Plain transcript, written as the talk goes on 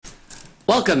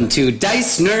Welcome to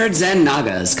Dice Nerds and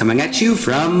Nagas, coming at you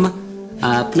from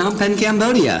Phnom Penh,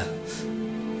 Cambodia.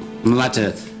 I'm about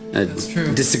to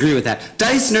disagree with that.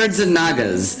 Dice Nerds and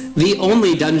Nagas, the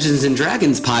only Dungeons and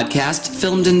Dragons podcast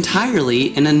filmed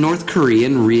entirely in a North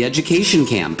Korean re-education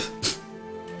camp.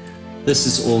 This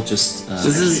is all just,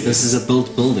 this is a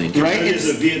built building. Right?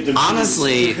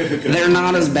 Honestly, they're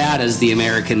not as bad as the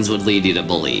Americans would lead you to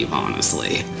believe,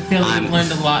 honestly. I feel like I've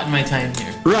learned a lot in my time here.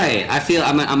 Right. I feel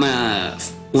I'm gonna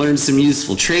learn some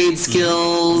useful trade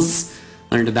skills,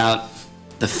 learned about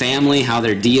the family, how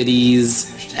they're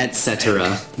deities,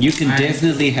 etc. You can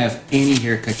definitely have any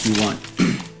haircut you want.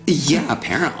 Yeah,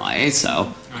 apparently.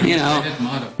 So, you know,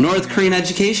 North Korean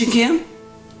education camp,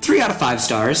 3 out of 5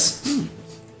 stars.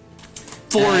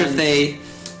 4 if they...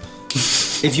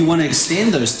 If you want to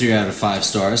extend those 3 out of 5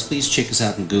 stars, please check us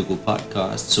out on Google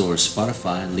Podcasts or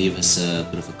Spotify and leave us a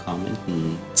bit of a comment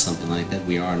and something like that.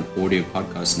 We are an audio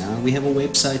podcast now. We have a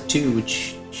website too,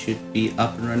 which should be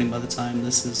up and running by the time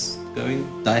this is going.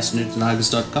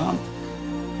 DiceNerdsandNagas.com.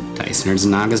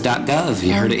 DiceNerdsandNagas.gov.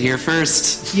 You heard it here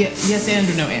first. Yeah, yes and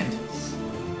or no and?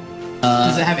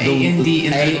 Does it have A-N-D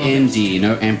in there? A-N-D,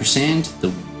 no ampersand, the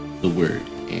word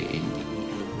A-N-D.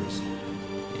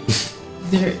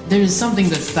 There's something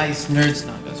that's Dice Nerds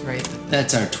Nagas, right?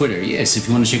 That's our Twitter. Yes, if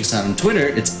you want to check us out on Twitter,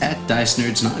 it's at Dice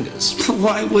Nerds Nagas.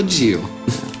 Why would you?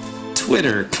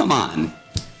 Twitter, come on.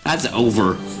 That's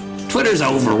over. Twitter's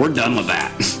over. We're done with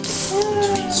that.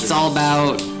 It's all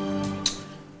about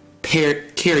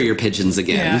carrier pigeons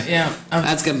again. Yeah.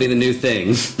 That's gonna be the new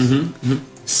thing.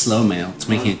 Slow mail. It's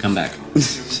making a comeback.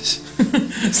 It's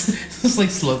like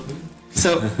slow food.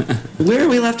 So, where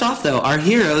we left off, though, our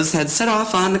heroes had set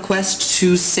off on the quest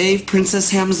to save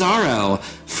Princess Hamzaro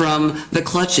from the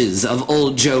clutches of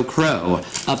old Joe Crow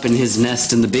up in his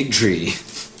nest in the big tree.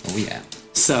 Oh, yeah.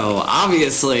 So,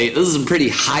 obviously, this is some pretty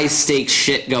high-stakes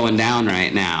shit going down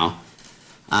right now.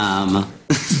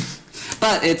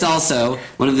 But it's also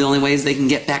one of the only ways they can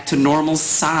get back to normal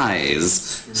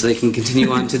size, so they can continue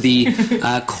on to the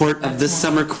court of the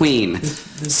Summer Queen.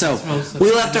 So, we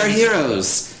left our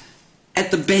heroes at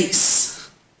the base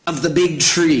of the big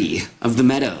tree of the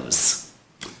meadows.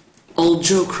 Old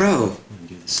Joe Crow.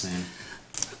 Do the same.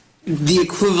 The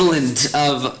equivalent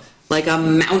of like a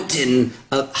mountain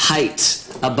of height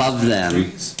above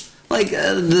them. Like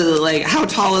how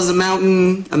tall is a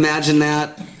mountain? Imagine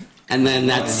that. And then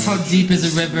that's how deep is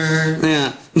a river?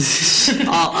 Yeah.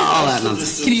 all that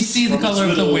nonsense. Can you see the color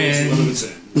of the wind?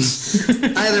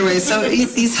 Either way, so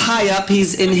he's high up,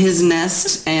 he's in his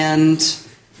nest, and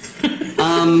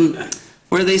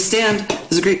where they stand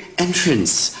is a great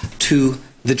entrance to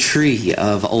the tree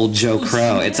of old Joe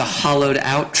Crow. It's a hollowed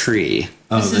out tree.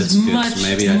 Oh, this that's is good. much, So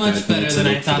maybe I much don't better need to than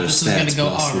I look for thought those this was going to stats, go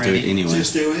but I'll still do already. it anyway.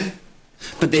 Stay away.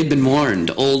 But they've been warned.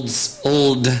 Old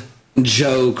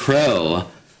Joe Crow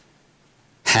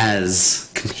has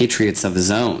compatriots of his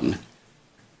own.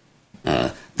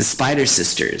 The Spider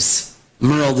Sisters,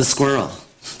 Merle the Squirrel.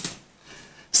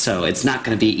 So it's not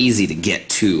going to be easy to get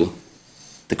to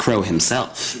the Crow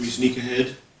himself. Should we sneak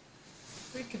ahead?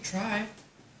 We could try.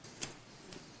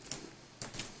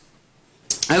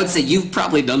 I would say you've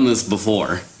probably done this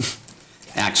before,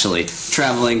 actually,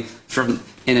 traveling from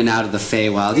in and out of the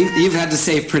Feywild. You've had to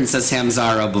save Princess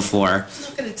Hamzaro before. I'm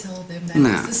not gonna tell them that.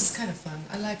 Nah. This is kind of fun.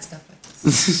 I like stuff like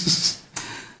this.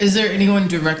 Is there anyone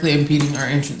directly impeding our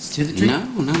entrance to the tree? No,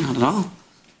 not at all.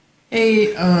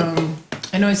 Hey,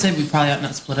 I know I said we probably ought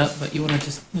not split up, but you want to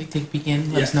just like take a peek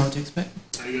in, let us know what to expect?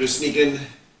 I'm gonna sneak in.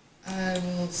 I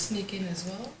will sneak in as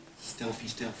well. Stealthy.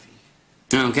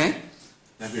 Okay.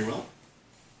 That be well?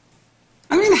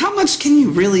 I mean, how much can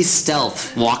you really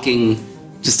stealth walking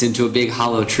just into a big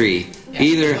hollow tree?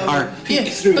 Either are Yeah,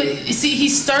 but you see, he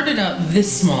started out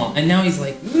this small, and now he's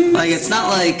like it's not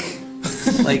like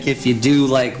if you do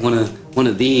like one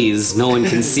of these, no one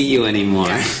can see you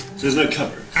anymore. So there's no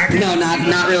cover. No,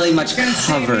 not really much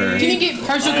cover. Can you get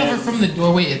partial cover from the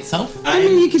doorway itself? I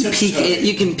mean, you can peek in.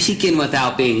 You can peek in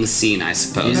without being seen. I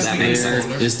suppose that makes sense.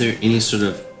 Is there any sort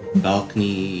of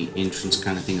balcony entrance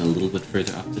kind of thing a little bit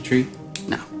further up the tree?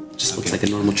 No, just looks like a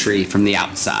normal tree from the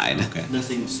outside. Okay.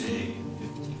 Nothing, say,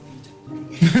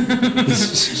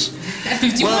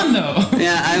 51 though.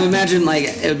 Yeah, I imagine like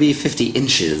it would be 50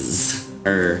 inches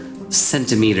or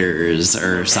centimeters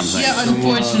or something. Yeah,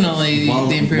 unfortunately, While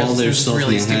the Imperials they're was still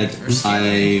really ahead, stupid first.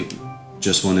 I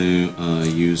just want to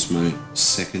use my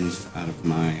second out of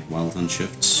my wild hunt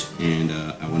shifts, and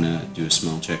I want to do a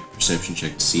smell check, perception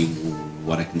check, to see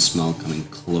what I can smell coming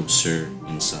closer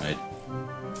inside.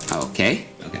 Okay.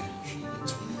 Okay.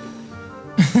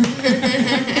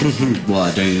 Well,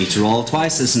 I don't need to roll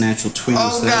twice. It's a natural 20,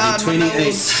 so that'll be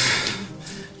 28.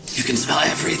 You can smell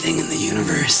everything in the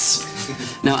universe.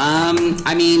 No,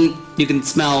 I mean, you can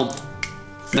smell.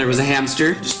 There was a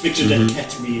hamster. Just picture that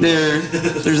cat me.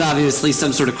 There's obviously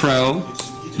some sort of crow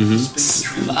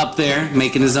up there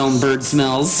making his own bird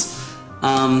smells.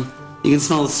 You can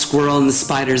smell the squirrel and the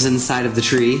spiders inside of the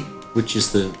tree. Which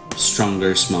is the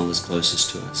stronger smell that's closest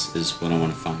to us, is what I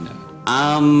want to find out.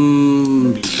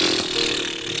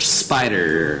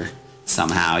 Spider.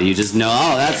 Somehow you just know.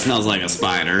 Oh, that smells like a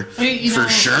spider Wait, you for know-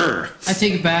 sure. I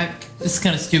take it back. This is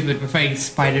kind of stupid. We're fighting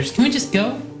spiders. Can we just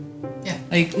go? Yeah.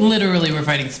 Like, literally, we're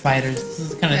fighting spiders. This is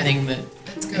the kind of Yeah. thing that.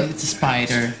 Let's go. It's a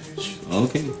spider.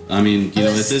 Okay. I mean, you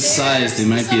know, at this size, they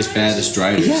might be as bad as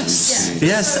drivers. I'm just saying.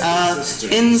 Yes.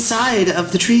 Inside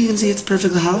of the tree, you can see it's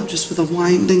perfectly hollow, just with a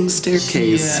winding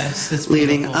staircase Yes, that's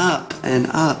leading beautiful. up and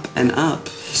up and up.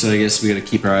 So I guess we gotta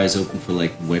keep our eyes open for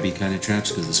like webby kind of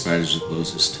traps because the spiders are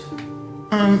closest.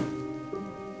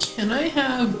 Can I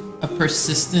have a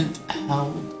persistent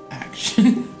held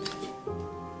action?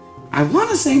 I want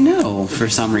to say no for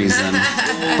some reason,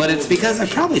 but it's because I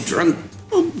probably drunk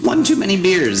one too many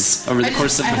beers over the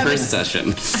course of I the have first a- session.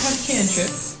 I have a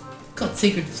cantrip called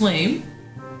Sacred Flame,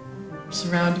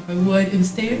 surrounded by wood and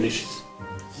stairs.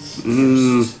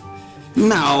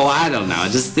 No, I don't know.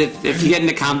 Just if you get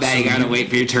into combat, you gotta wait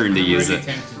for your turn to use it.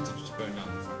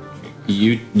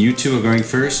 You two are going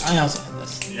first. I also have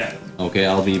this. Yeah. Okay,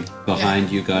 I'll be behind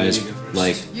you guys. You go first.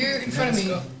 Like You're in front of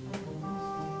me.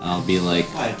 I'll be like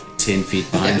Quiet. 10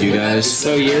 feet behind Yeah. you guys.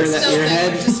 So you're your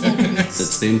head.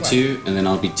 That's them two, and then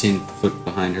I'll be 10 foot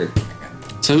behind her.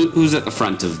 So who's at the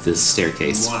front of this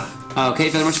staircase? One. Okay,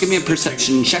 Feather Marshal, give me a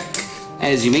perception check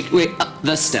as you make your way up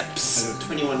the steps. I got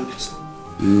 21 myself.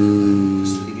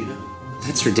 Just letting you know.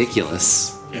 That's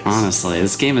ridiculous. Yes. Honestly,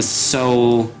 this game is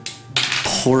so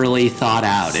poorly thought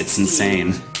out. It's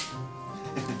insane.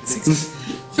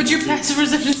 But your passive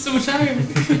perception is so much higher.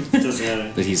 Doesn't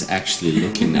matter. But he's actually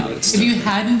looking now at If stuff. you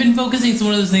hadn't been focusing, it's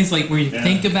one of those things like where you Yeah.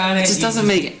 think about it. It just you doesn't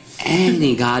make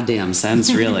any goddamn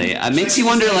sense, really. It makes you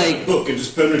wonder, like, Book and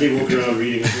just permanently walk around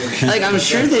reading a book. like I'm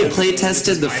sure they play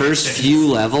tested the first few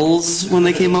levels when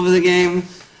they came up with the game,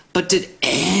 but did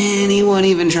anyone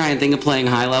even try and think of playing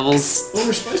high levels Well,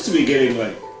 we're supposed to be getting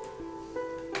like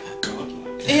godlike.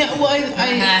 Yeah, well,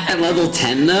 at level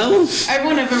 10 though?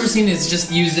 everyone I've ever seen is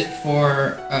just use it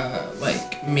for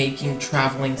like making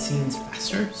traveling scenes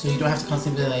faster, so you don't have to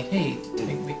constantly be like, hey,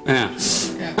 make Yeah.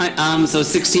 Right, so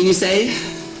 16 you say?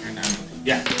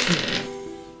 Yeah.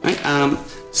 Right,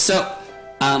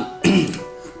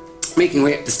 making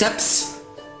way up the steps,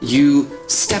 you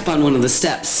step on one of the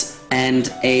steps,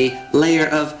 and a layer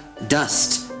of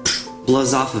dust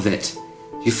blows off of it.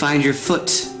 You find your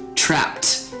foot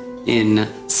trapped in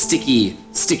sticky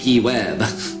web.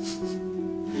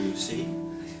 You see?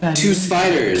 Two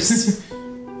spiders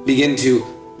begin to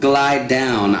glide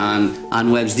down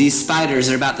on webs. These spiders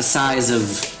are about the size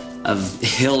of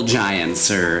hill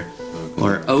giants or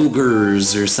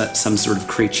ogres or some sort of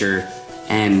creature,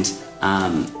 and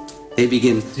they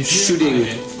begin shooting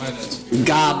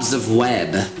gobs of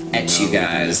web at you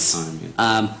guys.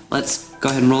 Let's go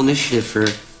ahead and roll initiative for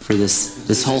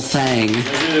this whole thing. I'm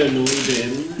gonna annoy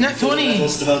Ben. Nat 20. Before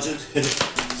started.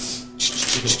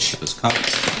 Those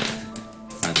cops.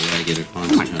 By the way, I get a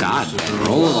Oh my god, Ben.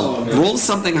 Roll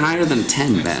something higher than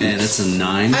 10, Yeah, Ben. that's a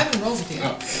 9. I haven't rolled with you.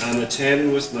 I'm a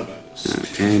 10 with my bonus.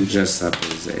 Okay, Jessup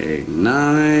is a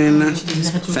 9.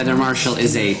 Feather Marshal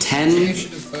is a 10.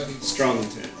 Strong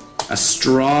 10. A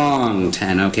strong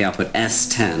 10. Okay, I'll put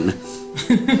S10.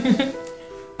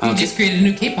 You just created a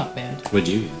new K-pop band. What'd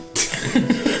you get?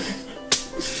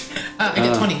 I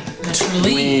got 20.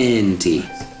 Naturally. 20. Who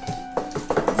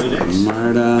next? I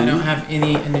Marta. don't have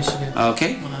any initiative.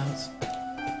 Okay, When I was-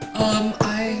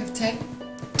 I have 10.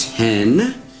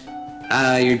 10.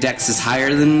 Your dex is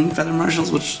higher than Feather Marshal's.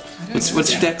 What's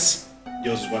your dex?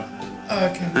 Yours is 1 higher than mine. Oh,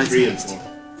 okay. 3 and 4.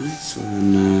 So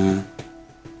then,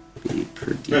 be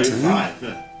per No, d10. 5.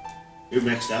 No. You're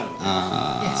maxed out.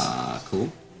 Cool.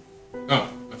 Oh,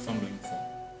 a fumbling fall.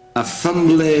 A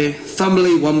fumbly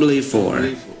wumbly 4.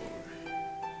 3, 4.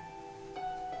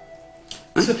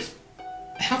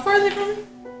 How far are they from me?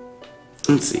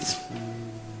 Let's see.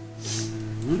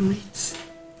 Alright.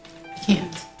 I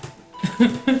can't.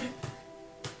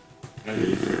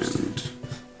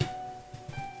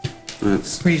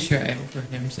 That's Pretty sure I overheard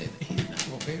him say that he did not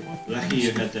roll very well. for Lucky that.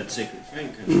 you had that sacred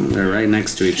frank. they're right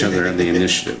next to each other in the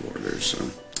initiative order. So.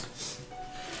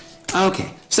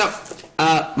 Okay, so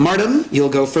Martin, you'll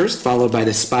go first, followed by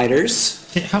the spiders.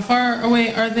 Okay, how far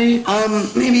away are they?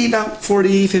 Maybe about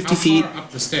 40, 50 How feet. far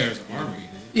up the stairs are we?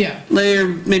 Yeah. They're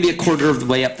maybe a quarter of the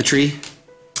way up the tree.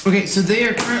 Okay, so they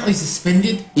are currently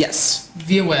suspended Yes.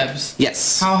 via webs.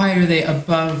 Yes. How high are they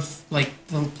above, like,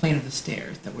 the plane of the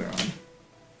stairs that we're on?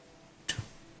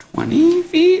 20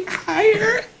 feet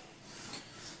higher?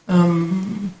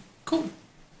 Cool.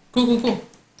 Cool.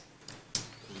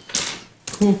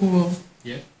 Cool.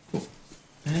 Yeah. Cool.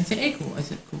 I didn't say a cool. I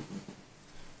said cool.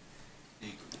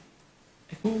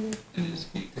 Cool.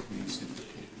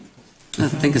 I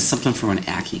think it's something for when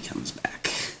Aki comes back.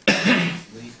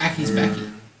 Aki's backy.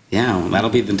 Yeah, well, that'll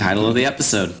be the title of the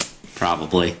episode.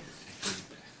 Probably.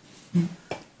 And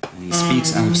he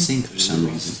speaks out of sync for some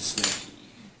reason.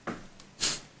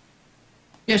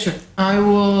 Yeah, sure. I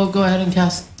will go ahead and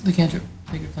cast the cantrip.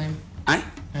 Sacred Flame. I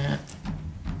At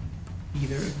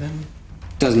either of them.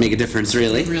 doesn't make a difference,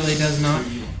 really. It really does not.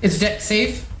 It's deck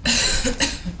save.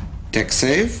 Deck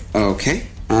save. Okay.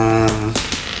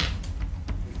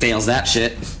 Fails that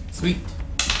shit. Sweet.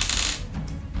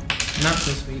 Not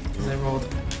so sweet, because I rolled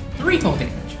 3 cold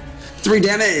damage. 3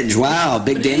 damage. Wow,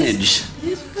 big damage.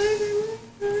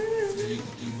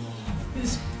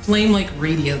 It's flame-like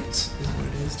radiance is what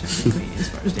it is, technically, as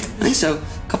far as damage. Okay, so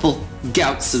a couple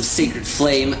gouts of sacred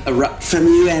flame erupt from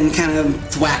you and kind of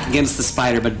thwack against the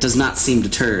spider, but does not seem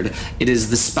deterred. It is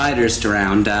the spider's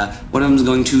round. One of them is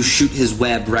going to shoot his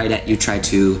web right at you, try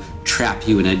to trap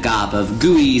you in a gob of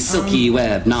gooey, silky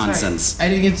web nonsense. Sorry,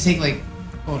 I didn't get to take, like,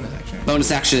 bonus action.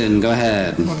 Bonus action, go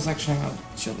ahead. Bonus action, I'll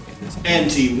chill the face. You're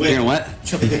Anti-win. gonna what?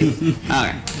 Chill the face.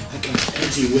 Okay.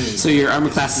 Anti-win. So your armor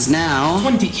class is now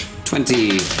 20.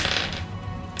 20.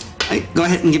 Alright, go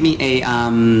ahead and give me a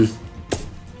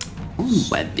what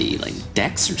would web be? Like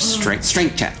dex or strength?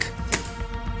 Strength check.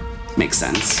 Makes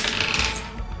sense.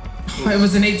 It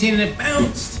was an 18 and it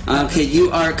bounced. Okay,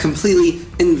 you are completely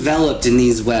enveloped in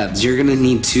these webs. You're gonna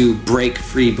need to break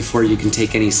free before you can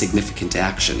take any significant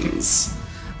actions.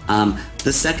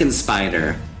 The second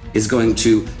spider is going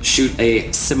to shoot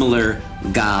a similar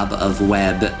gob of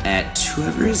web at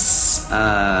whoever's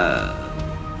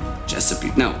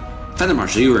Jessup. No, Feather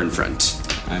Marshal, you were in front.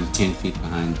 I'm 10 feet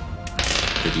behind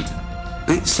Vegeta.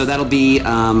 Alright, so that'll be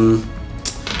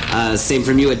same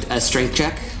from you, a strength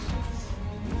check.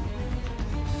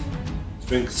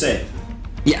 Strength save.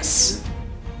 Yes.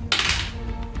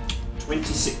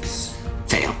 26.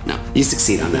 Fail. No, you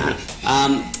succeed on that.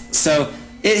 So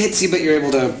it hits you, but you're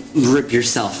able to rip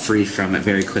yourself free from it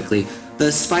very quickly.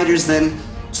 The spiders then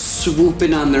swoop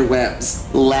in on their webs,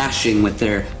 lashing with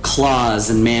their claws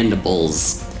and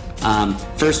mandibles.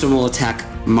 First one will attack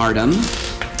Mardum.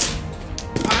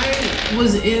 I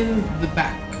was in the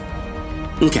back.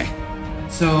 Okay.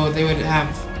 So they would have,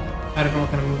 I don't know what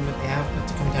kind of movement they have, but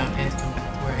to come down and to come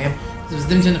back to where I am. So it was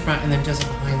them in the front and then Jessica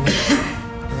behind me.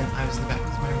 And then I was in the back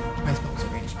because my spell was a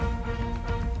ranged spell.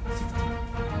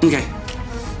 Okay.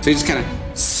 So he just kind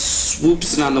of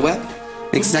swoops in on the web.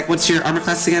 Makes attack. What's your armor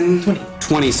class again? 20.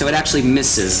 20. So it actually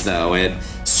misses, though. It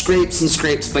scrapes and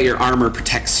scrapes, but your armor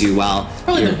protects you while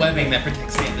Probably you're- the webbing that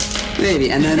protects me at this point.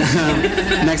 Maybe. And then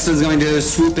next one's going to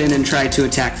swoop in and try to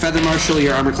attack Feather Marshal.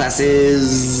 Your armor class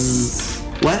is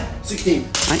what? 16.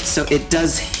 Alright, so it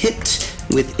does hit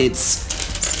with its,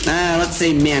 let's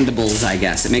say mandibles, I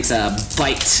guess. It makes a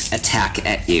bite attack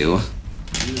at you.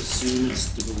 You assume it's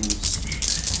the rules.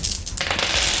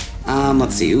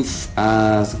 Let's see. Oof.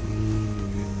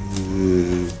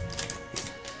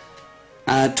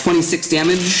 26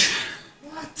 damage.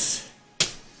 What?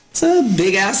 It's a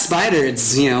big ass spider.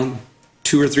 It's,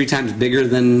 2 or 3 times bigger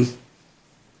than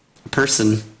a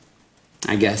person,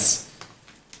 I guess.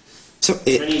 So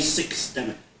it, 26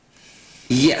 damage.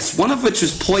 yes, one of which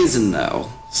was poison though.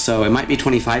 So it might be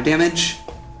 25 damage.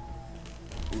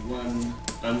 One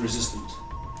unresistant.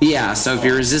 Yeah, so if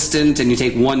you're resistant and you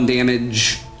take 1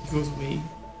 damage, It goes away.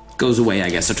 goes away, I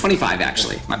guess. So 25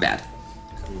 actually. My bad.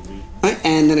 Cool. Alright,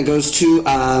 and then it goes to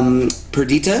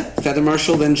Perdita, Feather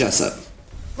Marshal, then Jessup.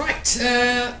 Right,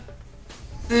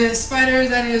 the spider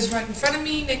that is right in front of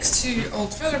me, next to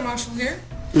old Feather Marshal here,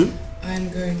 I'm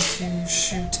going to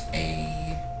shoot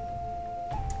a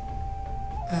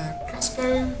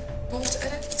crossbow bolt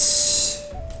at it.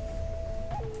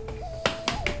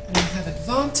 And I have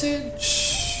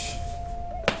advantage.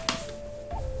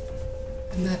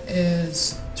 And that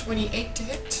is 28 to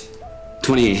hit.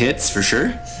 28 hits for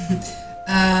sure.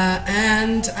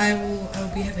 And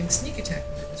I'll be having sneak attack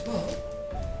with it as well.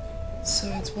 So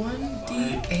it's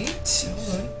 1d8.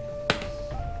 Hold on.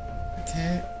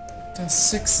 Okay. Plus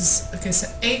 6 is okay. So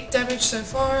 8 damage so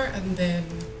far, and then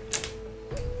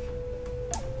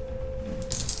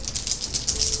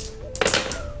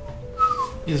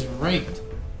Is right.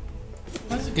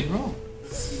 That's a good roll.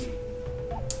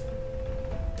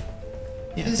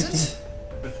 Yeah, is 15.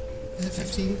 it? Is it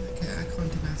 15? Okay, I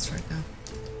can't do maths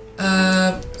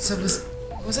So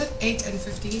was it 8 and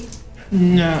 15?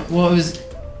 No, well, it was.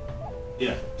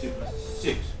 Yeah, 2 plus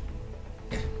 6.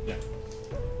 Yeah. Yeah.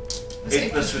 It was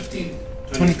 8 plus 15.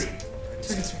 20. 23.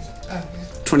 23. Oh, yeah.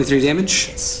 23 damage.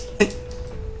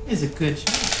 Is a good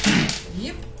shot.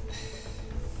 Yep.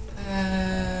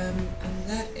 And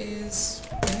that is.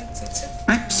 That's it.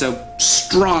 Right, so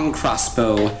strong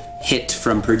crossbow hit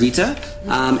from Perdita,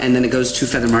 and then it goes to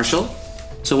Feather Marshal.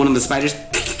 So one of the spiders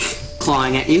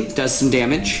clawing at you does some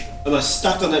damage. Am I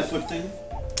stuck on that foot thing?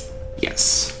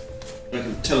 Yes. I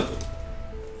can teleport.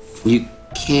 You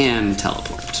can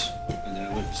teleport. And then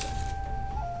I won't be stuck.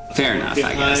 Fair enough, I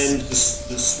Behind guess.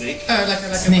 the snake. Like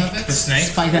Snake. above it. The snake.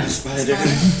 Spider. Spider.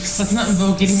 Let's not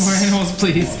invoke any more animals,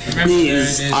 please. Remember,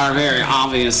 These there it is. are very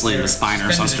obviously the They're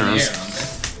spider suspended in the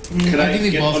sisters. air, aren't Can I I think they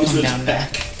get both onto come its down now.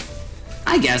 back?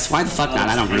 I guess. Why the fuck not?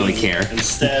 I don't really care. And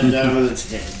stand down on its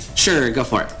head. Sure, go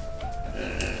for it.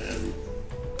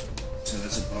 So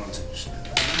that's advantage.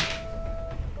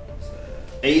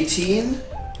 18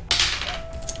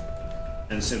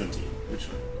 and 17. Which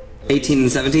one? 18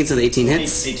 and 17, so the 18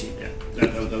 hits. 18, yeah.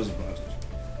 That was advantage.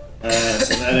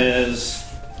 So that is.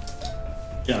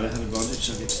 Yeah, I have advantage,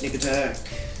 so I get sneak attack.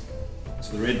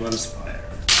 So the red one's fire.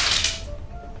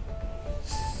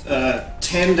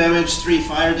 10 damage, 3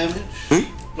 fire damage.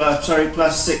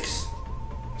 Plus 6.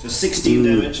 So 16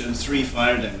 damage and 3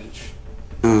 fire damage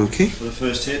Okay. for the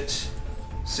first hit.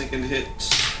 Second hit.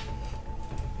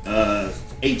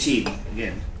 18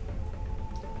 again.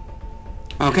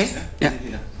 Okay. Yeah.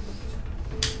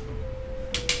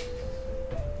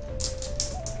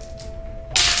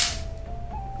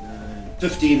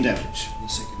 15 damage on the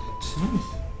second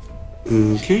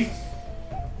hit. Okay.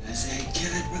 I say,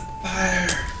 kill it with fire.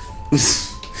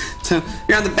 So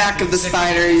you're on the back of the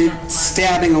spider, you're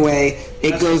stabbing away.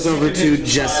 It goes over to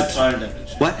Jessup. Fire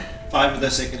damage. What? 5 of the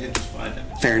second hit was fire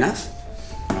damage. Fair enough.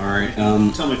 Alright, Tell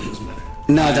me if it doesn't matter.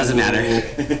 No, it doesn't matter.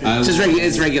 I It's just will,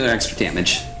 it's regular extra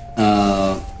damage.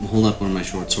 hold up one of my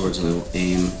short swords and I will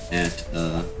aim at,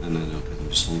 and I know because I'm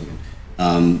just holding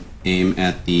it. Aim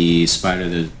at the spider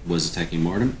that was attacking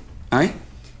Mortem, Alright.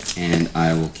 and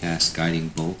I will cast Guiding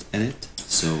Bolt at it.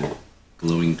 So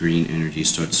glowing green energy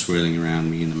starts swirling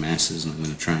around me in the masses, and I'm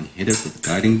going to try and hit it with the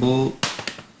Guiding Bolt,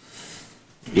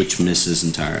 which misses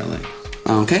entirely.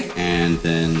 Okay. And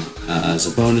then, as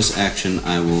a bonus action,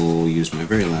 I will use my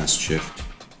very last shift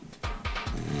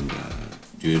and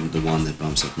do the one that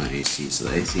bumps up my AC. So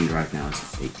the AC right now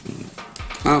is 18.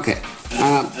 Okay.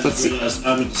 I Let's see. realized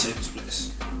I'm in the safest place.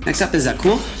 Next up is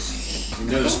Zakul.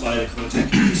 No spider can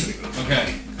attack you. So they?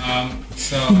 Okay.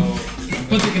 So.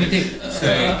 What's it gonna do?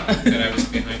 Say that I was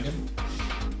behind him.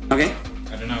 Okay.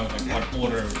 I don't know, like what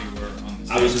order we were on this.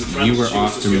 I was in front. You were she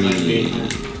was after just me, behind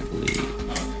I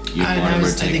believe. You I were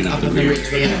was, I think, taken up up in the the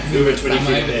rear. rear. Yeah. We were 20 Am I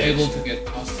feet ahead. able to get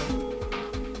past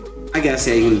them? I guess,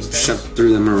 yeah, you can shove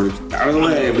through them or out of the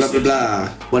way, blah, blah, blah.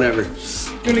 Whatever.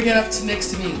 You're gonna get up to next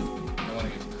to me. I want to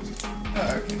get past them. Oh,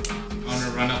 okay. I want to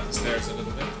run up the stairs a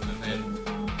little bit and then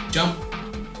jump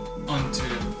onto.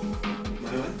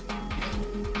 My way?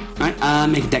 Alright,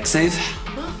 make a deck save.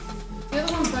 Huh? The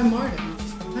other one's by Martin, which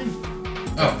is behind you.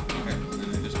 Oh, okay. Then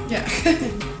I just Yeah.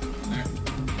 there.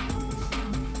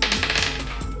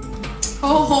 Ho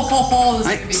ho ho ho. This is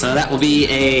gonna Alright, be so that will be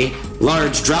a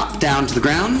large drop down to the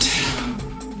ground.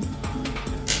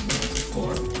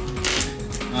 4.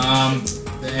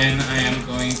 Then I am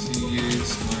going to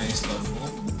use my slow fall.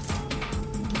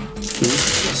 I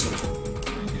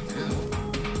do now.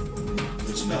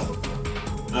 Good spell.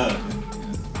 Oh,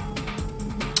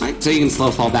 okay. Alright, so you can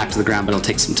slow fall back to the ground, but it'll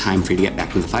take some time for you to get back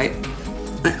into the fight.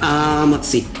 Let's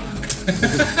see.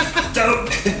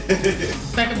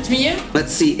 Back up to you.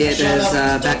 Let's see, it is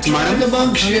back to Martin. The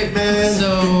bunk shit, man.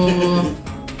 So,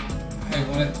 I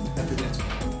wanted to do this.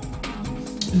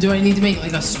 do I need to make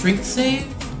like a strength save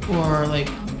or like?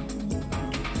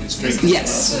 Strength.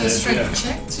 Yes. So a strength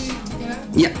check to get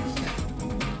out? Yep.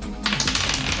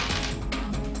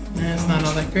 It's not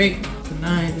all that great. It's a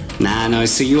 9. Nah, no,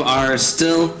 so you are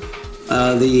still,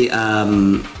 the,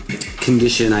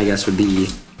 condition, I guess, would be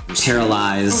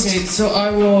paralyzed. Okay, so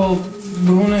I will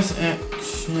bonus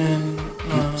action.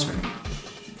 Sorry.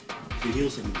 If you heal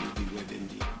something, you'll be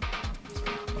WebMD.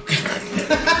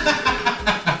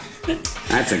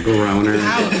 That's a groaner.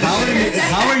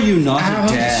 How are you not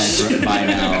dead by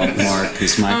now, Mark?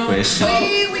 Is my question.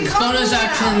 We call Bonus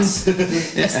actions.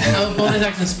 Bonus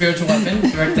action spiritual weapon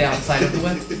directly outside of the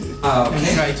web. And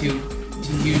try to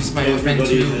use my weapon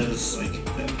Everybody to has like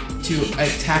that.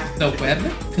 attack the web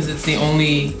because it's the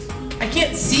only. I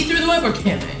can't see through the web, or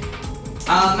can I?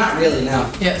 Not really,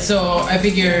 no. Yeah. So I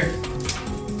figure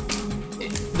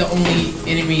the only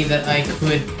enemy that I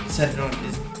could set it on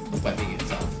is the webbing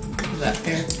itself. Is that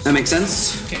fair? That makes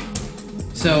sense. Okay.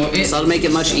 So it. So that'll make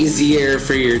it much easier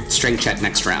for your strength check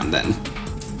next round then.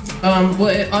 Well,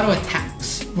 it auto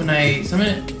attacks when I summon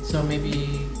it. So maybe.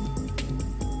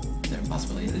 Is there a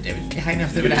possibility the damage would be high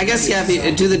enough that it would I guess yeah, if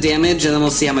you do the damage and then we'll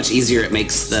see how much easier it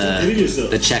makes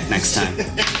the check next time.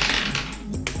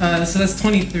 So that's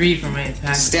 23 for my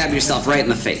attack. Stab yourself right in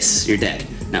the face. You're dead.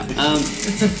 No.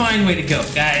 It's a fine way to go,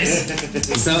 guys.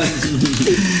 So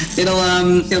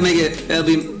it'll make it'll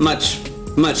be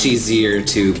much easier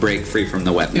to break free from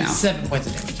the web now. It's 7 points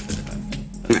of damage for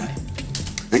the web.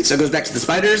 Right, so it goes back to the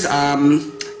spiders.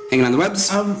 Hanging on the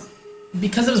webs.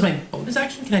 Because it was my bonus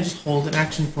action, can I just hold an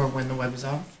action for when the web is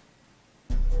off?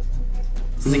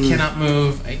 Since I cannot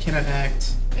move, I cannot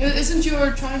act. Isn't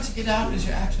your trying to get out is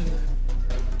your action though?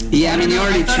 Yeah, I mean you I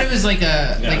already thought it was like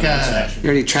a you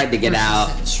already tried to get out.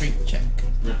 Strength check.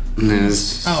 And it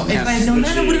was- Oh, if yeah. I had known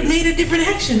that, I would have made a different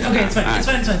action. Okay, it's fine. It's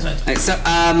fine. It's fine. It's fine.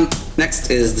 Alright, so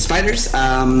next is the spiders.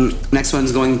 Next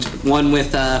one's going to one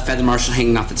with Feather Marshal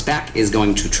hanging off its back is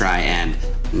going to try and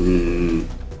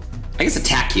I guess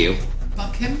attack you.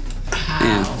 Buck him.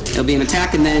 Yeah, it'll be an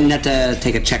attack, and then you have to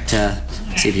take a check to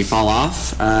see if you fall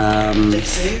off. Dex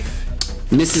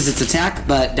save. Misses its attack,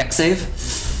 but dex save.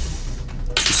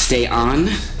 Stay on.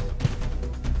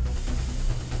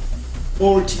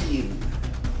 14.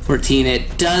 14.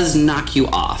 It does knock you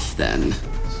off then.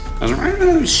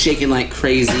 Shaking like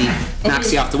crazy,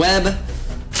 knocks you off the web.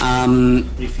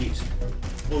 3 feet.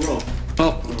 Well, roll.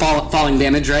 Well, falling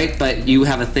damage, right? But you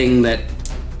have a thing that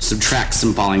subtracts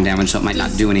some falling damage, so it might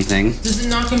not do anything. Does it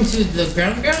knock him to the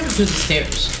ground or to the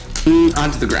stairs?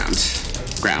 Onto the ground.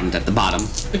 Ground at the bottom.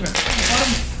 The ground.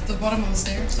 The bottom of the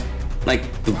stairs.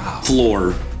 Like the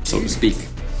floor, so to speak.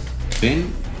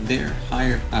 Ben, they're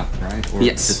higher up, right? Or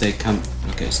Yes. did they come?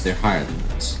 Okay, so they're higher than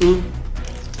us.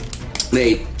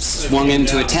 They swung in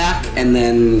to attack, and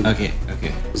then Okay,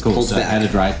 cool. pulled So I had back.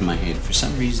 it right in my head. For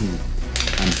some reason,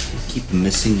 I keep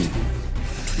missing it.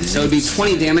 so it'd be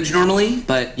 20 damage normally,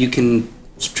 but you can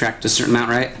subtract a certain amount,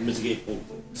 right? Mitigate all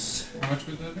points. How much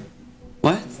was that?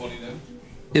 What? 40 damage?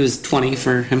 It was 20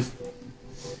 for him.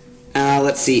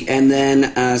 Let's see, and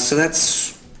then so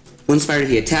that's one spider.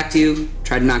 He attacked you,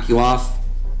 tried to knock you off.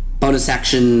 Bonus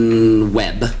action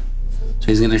web. So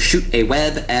he's gonna shoot a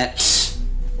web at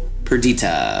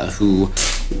Perdita, who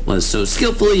was so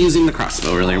skillfully using the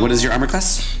crossbow earlier. What is your armor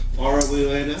class? Far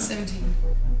away now. 17.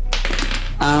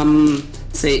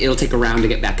 Say it'll take a round to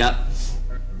get back up.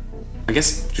 I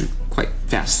guess you're quite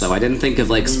fast though. I didn't think of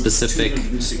like specific.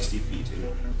 260 feet.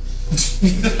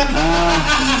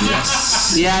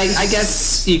 Yeah, I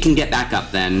guess you can get back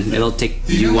up then. It'll take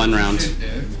you one round.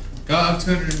 Go up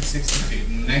 260 feet.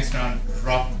 And next round,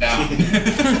 drop down.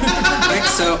 Okay,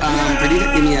 so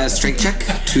Perdita, give me a strength check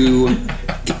to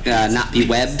not be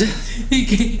webbed.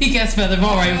 He casts Feather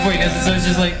Ball right before he does it, so it's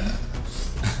just like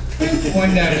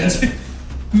 1 damage.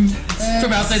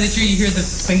 from outside the tree you hear the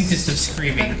faintest of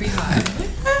Better screaming. be high.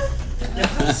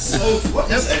 So what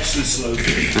is actually slow?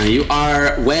 You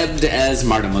are webbed as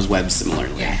Martin was webbed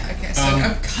similarly. Yeah. Okay. So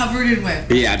I'm covered in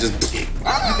web. Yeah, just. Okay.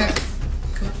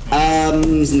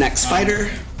 Next spider.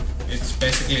 It's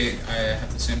basically, I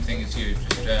have the same thing as you,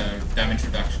 just damage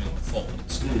reduction in the fall.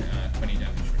 It's 20 damage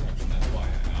reduction, that's why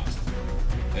I asked.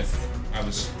 If I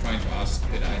was trying to ask,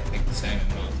 did I take the same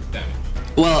amount of damage?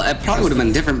 Well, it probably would have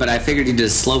been different, but I figured you did a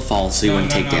slow fall so you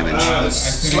wouldn't take damage.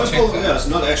 Slow fall, yeah, it's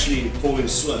not actually falling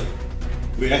slow.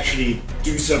 We actually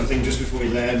do something just before we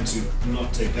land to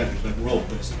not take damage, like roll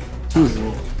basically.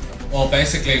 Roll. Well,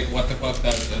 basically, what the buff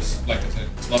does is, like I said,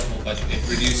 it's lawful, but it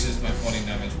reduces my falling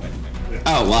damage by 20.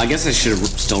 Oh, well, I guess I should have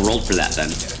still rolled for that then,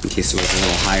 in case it was a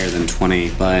little higher than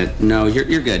 20. But no,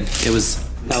 you're good. That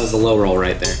was a low roll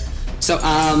right there. So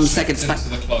second Into spider.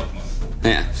 the cloak mode.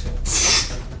 Yeah.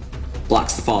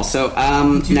 Blocks the fall. So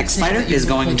next spider is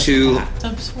going to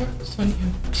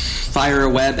fire a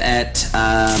web at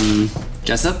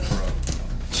Jessup.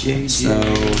 So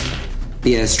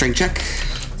be a strength check.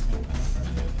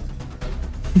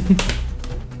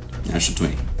 Natural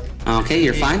 20. Okay,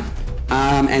 you're fine.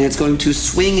 And it's going to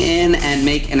swing in and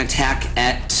make an attack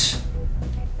at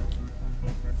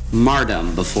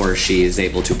Mardum before she is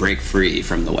able to break free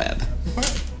from the web.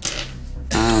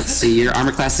 Let's see, your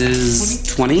armor class is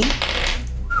 20.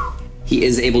 He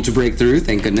is able to break through,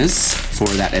 thank goodness, for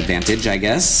that advantage, I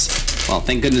guess. Well,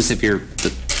 thank goodness if you're,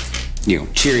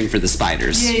 cheering for the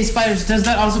spiders. Yay, spiders. Does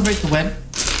that also break the web?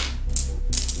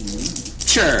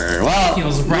 Sure, well,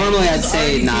 Feels right. normally I'd It's say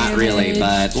already not really,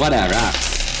 damaged. but whatever.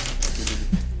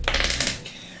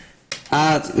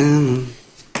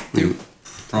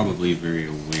 probably very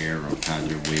aware of how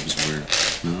their waves work.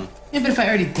 No? Yeah, but if I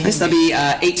already This damaged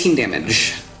that'll be 18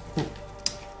 damage.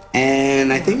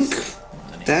 And I think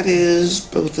that is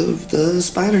both of the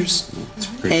spiders.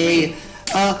 A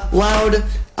loud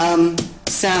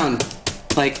sound,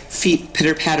 like feet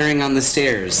pitter-pattering on the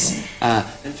stairs. And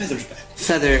Feather's back.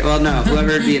 Feather, well, no, whoever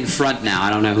would be in front now, I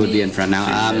don't know who would be in front now,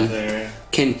 Feather.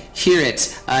 can hear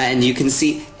it, and you can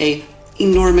see a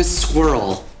enormous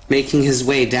squirrel making his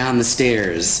way down the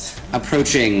stairs,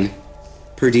 approaching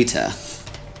Perdita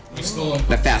We still at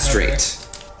a fast rate.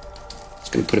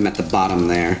 Just gonna put him at the bottom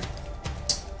there.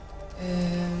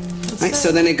 Alright,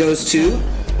 so then it goes to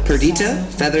Perdita,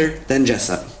 Feather, then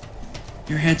Jessup.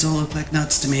 Your heads all look like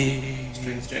nuts to me.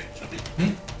 Strength check,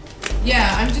 something.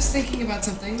 Yeah, I'm just thinking about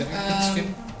something. Did I skip?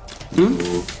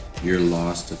 Oh, you're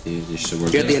lost at the end. So we're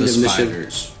You're at the end the of the mission.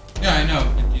 spiders. Yeah, I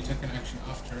know, but you took an action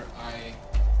after I.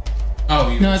 Oh,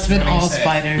 you. No, it's been when you all said-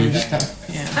 spider stuff.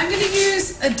 Yeah. I'm gonna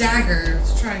use a dagger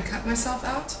to try and cut myself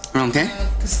out. Okay.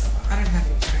 Because I don't have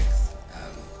any strength.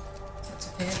 If that's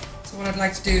okay. So what I'd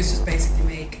like to do is just basically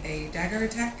make a dagger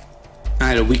attack.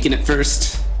 Alright, I'll weaken it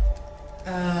first.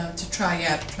 To try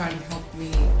and help me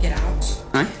get out.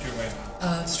 Alright. Your way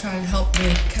out. To try and help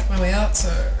me cut my way out. So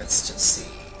let's just see.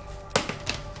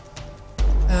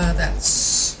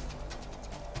 That's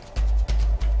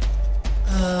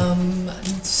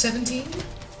 17.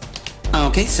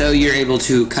 Okay, so you're able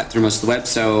to cut through most of the web,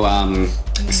 so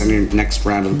your next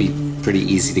round will be pretty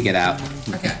easy to get out.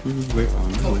 Okay. We're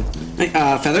on the way.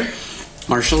 Feather,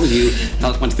 Marshall, you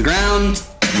went to the ground,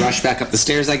 rushed back up the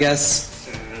stairs, I guess.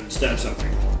 And stab something.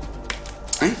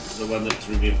 Alright, The one that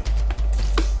threw me.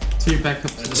 So you're back up.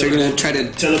 so you're gonna try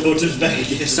to. Teleport us back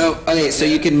again. So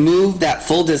you can move that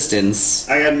full distance.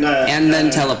 I can, And then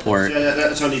teleport. Yeah,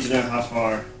 that's all I need to know how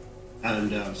far I'm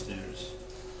downstairs.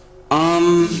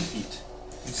 Feet.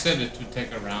 You said it would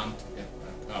take a round to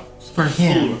get back up. For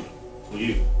him. For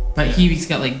you. But he's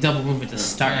got like double movement to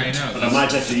start. Yeah, I know. But I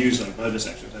might have to use like bonus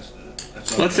actions.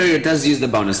 That's all. Let's say it does use the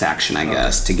bonus action, I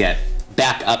guess, to get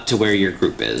back up to where your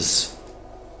group is.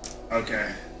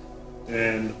 Okay.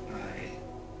 Then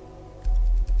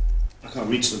I can't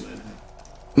reach them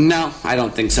then. No, I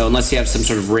don't think so, unless you have some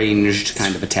sort of ranged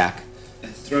kind of attack. I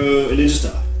throw a ninja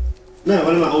star. No,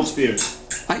 one of my old spears.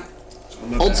 Right.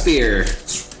 On my Old back. spear.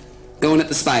 Going at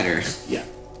the spider. Yeah.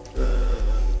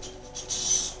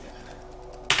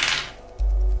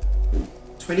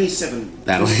 27.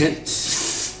 That'll hit.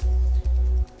 That's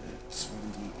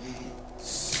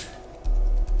 1d8.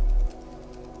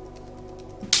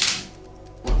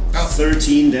 Oh.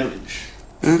 13 damage.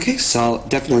 Okay,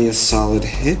 definitely a solid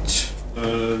hit.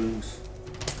 And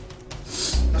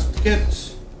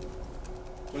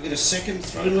do I get a second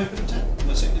thrown weapon attack?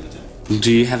 My second attack?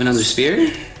 Do you have another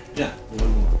spear? Yeah,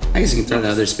 one more. I guess you can throw the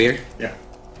other spear. Yeah.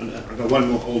 And I've got one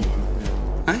more old one.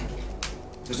 Yeah. Alright.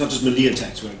 So it's not just melee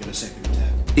attacks where I get a second attack.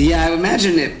 Yeah, I would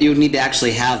imagine you would need to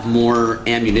actually have more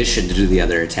ammunition to do the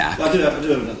other attack. I do have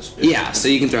another spear. Yeah, so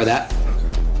you can throw that.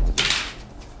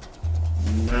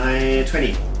 Okay.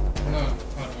 20. No,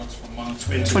 it works for mine.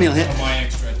 20 will hit. For my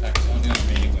extra attacks only on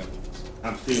melee weapons.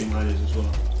 I'm feeling mine is as well.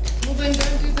 Well then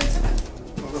don't do the attack.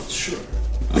 I'm not sure.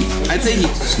 I'd say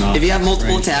not if you have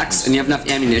multiple range. attacks and you have enough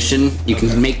ammunition, you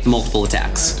can make multiple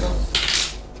attacks.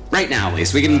 Right now, at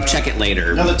least. We can check it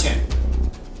later. Another 10.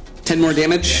 10 more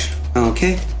damage?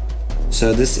 Okay.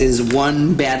 So this is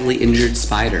one badly injured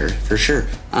spider, for sure.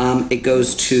 It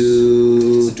goes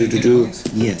to...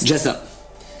 Yes. Jessup.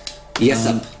 Yes,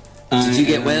 Did you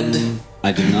get webbed?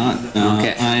 I did not.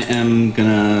 Okay. I am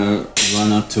gonna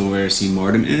run up to where C.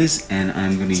 Martin is, and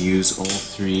I'm gonna use all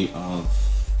 3 of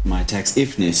my attacks,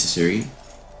 if necessary,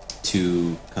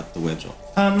 to cut the webs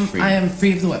off. Free. I am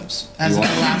free of the webs as You of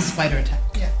the are? last spider attack.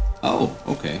 Yeah. Oh,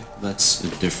 okay. That's a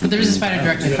different. But there is a thing. spider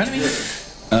directly in front of me.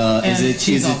 Is and it,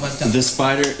 she's is all it webbed up. the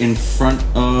spider in front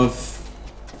of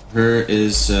her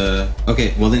is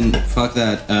okay, well then fuck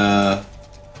that.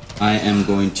 I am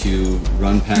going to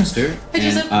run past her and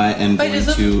Jessup. I am Bye, going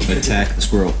Jessup. to attack the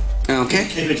squirrel. Okay.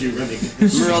 Came at you running.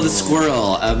 Merle the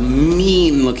squirrel, a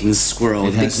mean-looking squirrel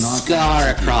with a big has not scar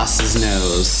acted across yet. his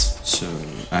nose. So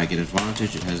I get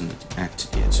advantage, it hasn't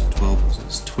acted yet. So 12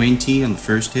 is 20 on the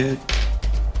first hit.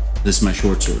 This is my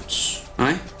short swords.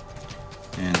 Alright.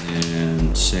 And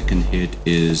then second hit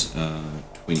is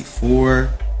 24,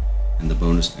 and the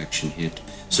bonus action hit.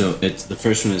 So it's the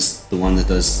first one is the one that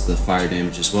does the fire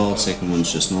damage as well. Second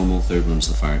one's just normal. Third one's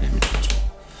the fire damage as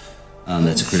well.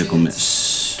 That's a critical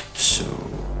miss. So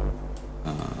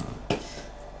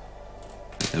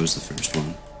that was the first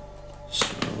one. So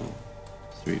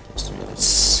 3 plus 3, that's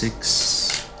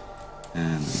 6,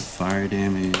 and then fire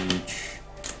damage.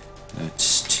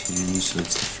 That's 14, so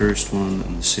that's the first one,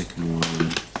 and the second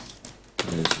one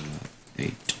is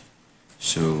 8.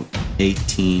 So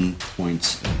 18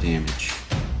 points of damage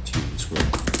to the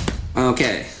squirrel.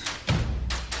 Okay.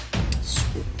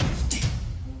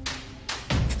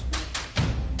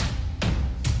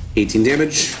 18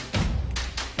 damage.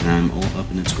 And I'm all up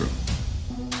in its squirrel.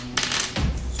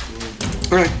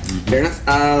 Alright, fair enough.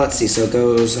 Let's see, so it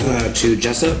goes to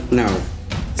Jessup. No.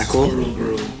 Echo. Squirrel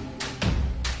girl.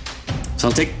 So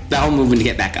I'll take that whole movement to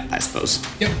get back up, I suppose.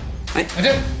 Yep. Right. I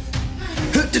did.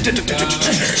 Up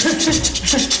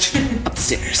the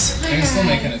stairs. I can still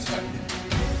make an attack.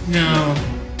 No.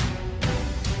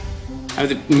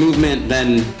 The movement,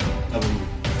 then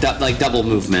Double. double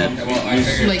movement. Okay, well, I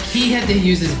figured. Like he had to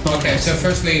use his bonus. Okay, so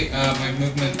firstly, my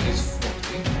movement is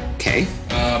 40. Okay.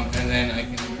 And then I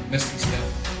can Misty Step.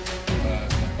 My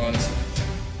bonus action.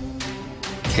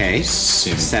 Okay.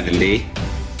 70. 70.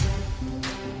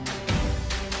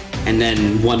 And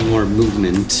then one more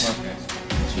movement. Okay.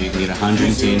 So you can get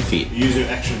 110 feet. Use your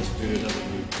action to do another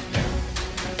move.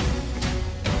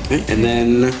 Right, and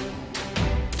then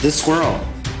the squirrel.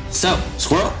 So,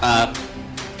 squirrel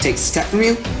takes a step from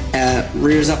you,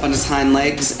 rears up on his hind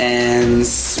legs, and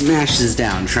smashes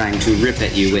down, trying to rip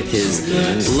at you with his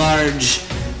large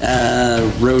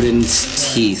rodent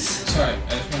teeth. Sorry, I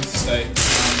just wanted to say,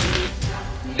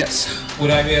 Yes. would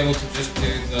I be able to just do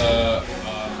the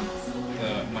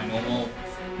my normal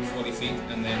 40 feet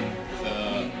and then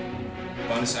the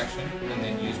bonus action, and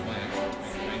then use my action to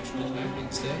make a ranged attack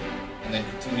instead, and then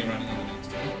continue running on the next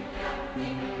turn?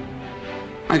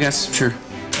 I guess, sure.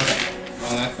 Okay.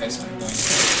 Well, in that case, I'm going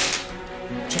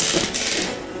to.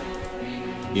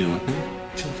 You know what?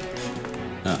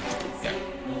 Oh. Yeah.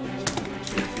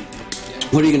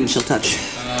 What are you gonna chill touch?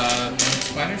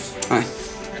 Spiders? Alright.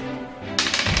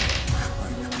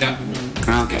 No.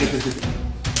 Okay.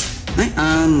 Alright,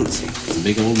 let's see. It's a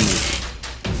big old move.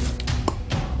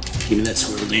 Give me that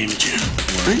squirrel damage. Or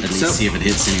Alright, at least so see if it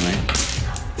hits anyway.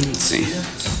 let's see.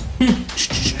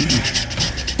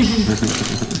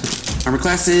 Armor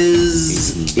class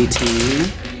is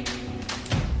 18.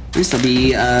 Nice, that'll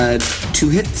be 2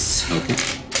 hits. Okay.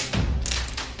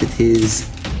 With his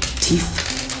teeth.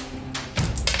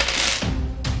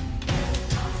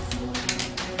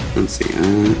 Let's see.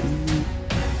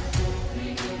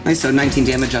 Nice, so 19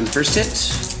 damage on the first hit.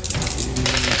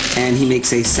 And he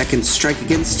makes a second strike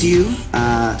against you,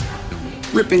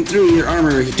 ripping through your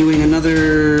armor, doing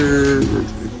another...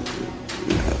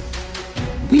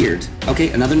 weird. Okay,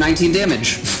 another 19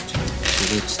 damage.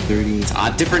 So that's 30.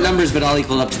 Different numbers, but all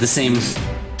equal up to the same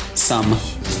sum.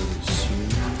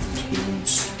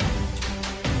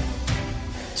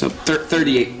 So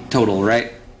 38 total,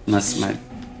 right? Unless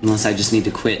I just need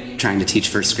to quit trying to teach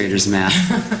first graders math.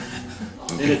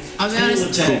 I'll be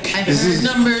honest. Attack. I heard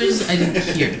numbers. I didn't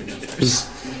hear numbers.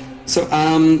 So,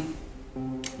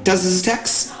 does his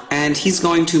attacks, and he's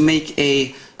going to make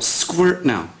a squirt.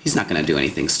 No, he's not going to do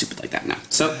anything stupid like that now.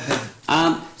 So,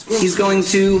 he's going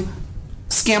to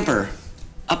scamper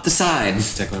up the side.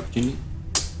 Attack opportunity?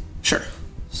 Sure.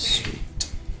 Sweet.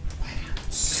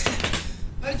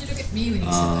 Why did you look at me when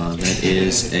you said that? That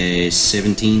is a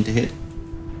 17 to hit.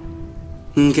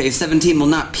 Okay, 17 will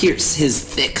not pierce his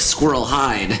thick squirrel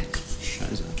hide.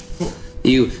 Shiza.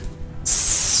 You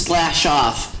slash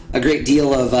off a great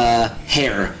deal of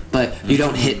hair, but you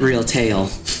don't hit real tail.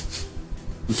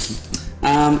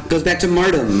 Goes back to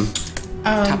Martum.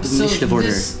 Top of the So initiative order.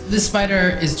 this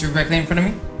spider is directly in front of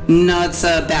me. No, it's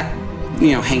back,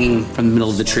 hanging from the middle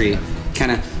of the tree.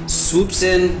 Kind of swoops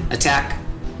in, attack,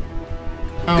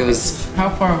 Okay. goes, How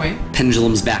far away?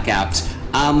 pendulums back out.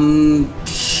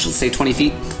 Let's say 20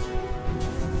 feet.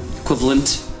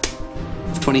 Equivalent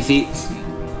of 20 feet.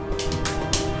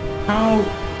 How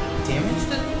damaged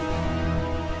is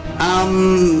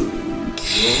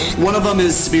it? One of them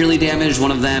is severely damaged,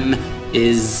 one of them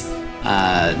is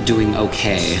doing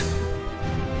okay. I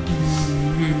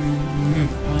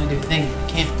want to do a thing. I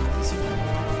can't.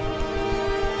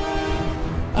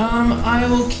 I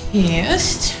will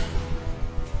cast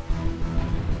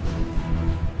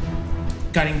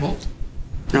Guiding Bolt.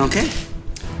 Okay.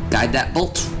 Guide that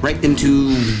bolt right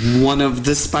into one of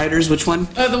the spiders. Which one?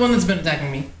 The one that's been attacking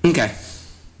me. Okay.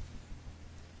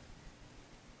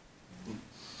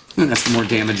 And that's the more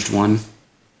damaged one.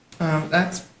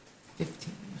 That's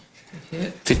 15 to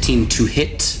hit. 15 to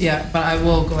hit. Yeah, but I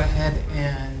will go ahead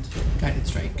and Guided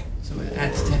Strike. So it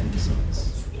adds 10. So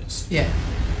it's, yeah,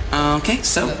 Okay,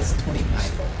 so that's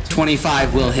 25.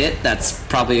 25 will hit. That's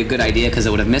probably a good idea because it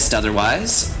would have missed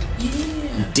otherwise.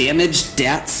 Yeah. Damage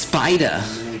that spider.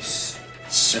 Nice.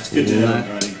 That's good to know,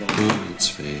 Guiding Bolt. Its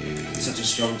face. Such a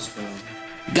strong spell.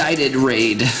 guided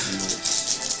raid. Guided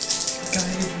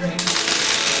range.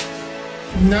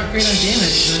 Not great on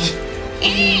damage, though.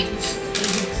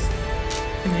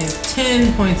 I mean,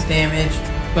 10 points damage,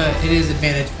 but it is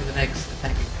advantage for the next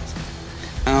attacking person.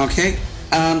 Okay.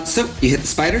 So you hit the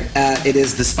spider. It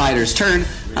is the spider's turn.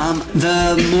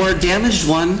 The more damaged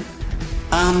one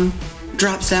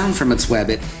drops down from its web.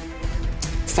 It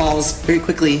falls very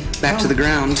quickly back to the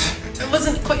ground. It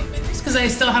wasn't quite finished because I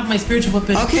still have my spiritual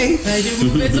weapon. Okay. I do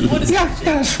movements and bonus Yeah, action.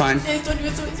 that's fine. Yeah, it's only-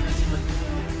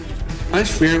 Nice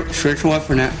spiritual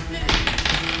weapon net.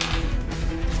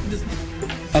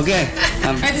 Okay.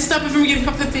 I had to stop it from getting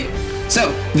off the table.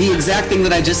 So the exact thing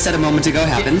that I just said a moment ago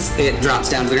happens. It drops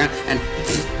down to the ground and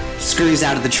scurries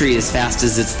out of the tree as fast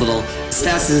as its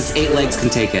 8 legs can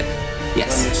take it.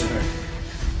 Yes. Next to her.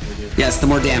 Yes, the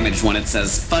more damaged one. It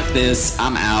says, "Fuck this,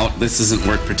 I'm out. This isn't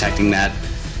worth protecting that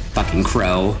fucking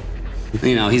crow."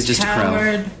 You know, he's just a crow.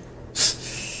 Coward.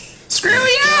 Screw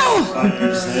you!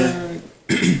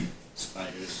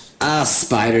 Spiders.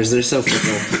 Spiders, they're so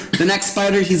fickle. The next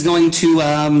spider, he's going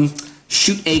to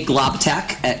shoot a glob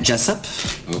attack at Jessup.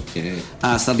 Okay.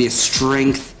 So that'll be a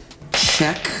strength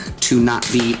check to not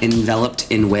be enveloped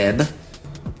in web.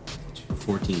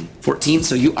 14. 14,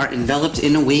 so you are enveloped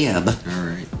in a web.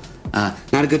 Alright.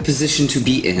 Not a good position to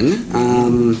be in.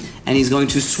 And he's going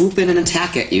to swoop in and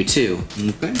attack at you, too.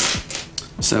 Okay.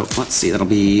 So, let's see, that'll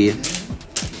be...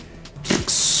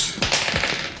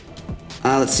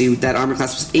 let's see, that armor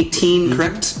class was 18,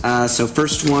 correct? So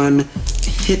first one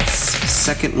hits,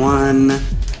 second one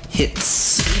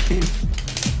hits. Okay.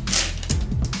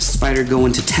 Spider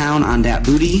going to town on that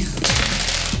booty.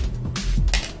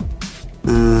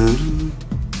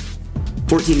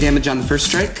 14 damage on the first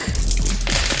strike.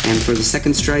 And for the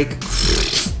second strike,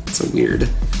 it's a weird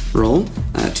roll.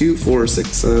 2, 4,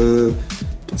 6,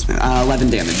 11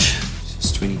 damage.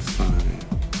 It's 25.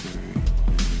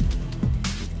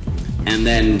 And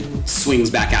then swings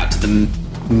back out to the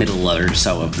middle or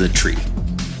so of the tree.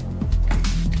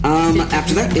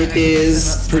 After that, it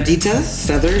is Perdita,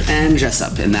 Feather, and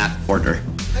Jessup in that order.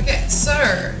 Okay, so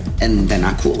And they're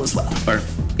not cool as well. Or,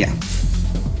 yeah.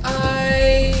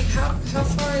 how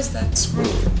far is that scroll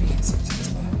from me? Is it as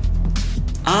well?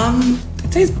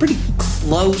 I'd say it's pretty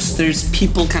close. There's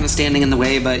people kind of standing in the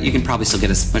way, but you can probably still get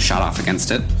a shot off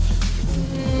against it.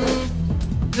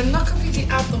 They're not completely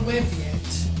out the web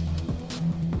yet,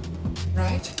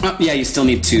 right? Oh, yeah, you still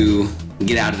need to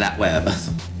get out of that web.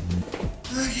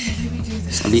 Okay, let me do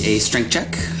this. That'll be a strength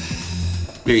check.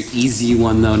 Very easy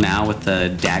one, though, now with the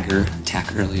dagger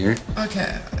attack earlier.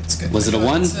 Okay, that's good. Was it a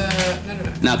one? No.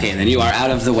 No, okay, then you are out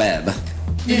of the web.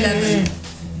 11.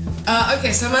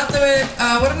 Okay, so I'm out the web.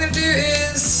 What I'm gonna do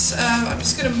is I'm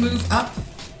just gonna move up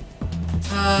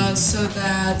so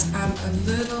that I'm a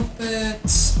little bit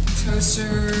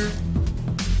closer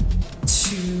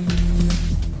to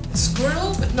the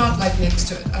squirrel, but not like next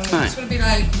to it. I just want to be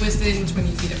like within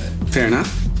 20 feet of it. Fair enough.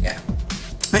 Yeah.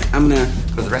 Right, I'm gonna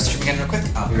go to the restroom again real quick.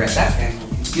 I'll be right back, and we'll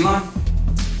continue on.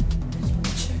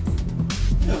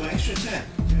 No, extra attack.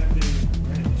 You have to-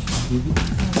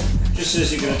 Just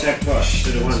says you can attack twice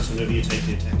instead of once whenever you take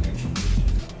the attack action.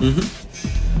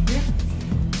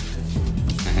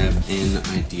 I have an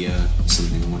idea,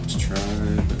 something I want to try,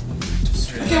 but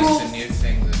just Okay, well- It's a new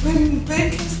thing that When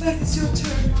Ben comes back, it's your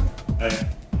turn. Oh, yeah.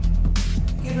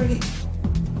 Get ready.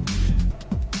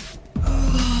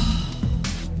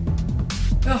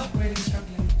 Oh, really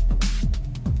struggling.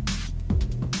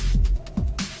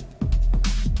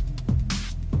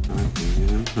 I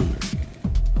am hungry.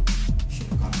 Should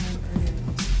have gotten him earlier.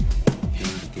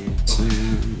 Gotta get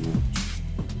sandwich.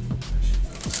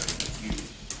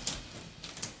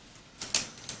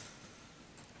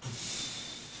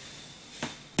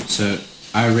 So,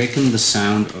 I reckon the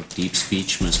sound of deep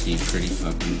speech must be pretty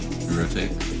fucking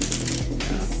horrific.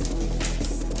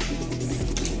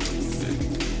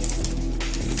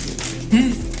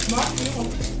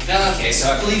 Okay, so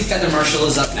I believe Feather Marshal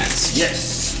is up next.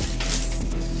 Yes.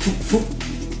 To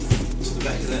the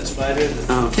back of that spider.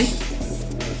 Okay.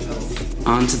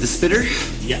 On to the spitter.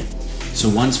 Yeah. So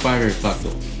one spider fucked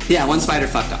off, Yeah, one spider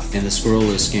fucked off. and the squirrel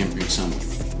is scampering somewhere.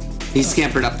 He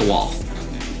scampered up the wall.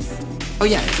 Oh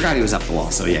yeah, I forgot he was up the wall,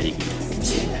 so yeah, you can.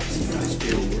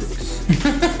 Still works.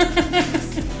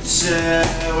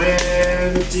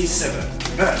 27.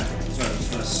 Sorry,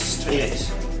 that's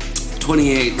 28.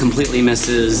 28 completely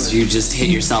misses. You just hit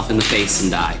yourself in the face and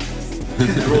die.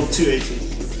 I rolled 2 18.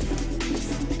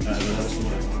 But that was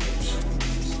more advantage.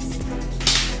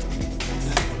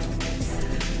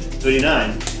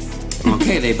 39.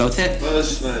 Okay, they both hit.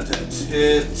 Plus my attacks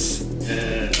hit. I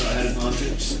had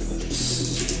advantage. So let's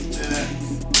see that.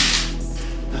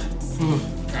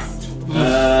 Count.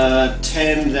 11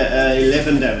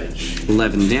 damage.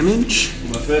 11 damage.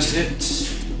 My first hit.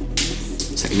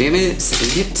 Second damage.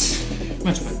 Second hit.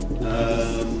 Much better.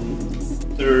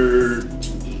 13.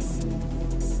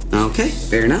 Okay,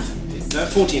 fair enough.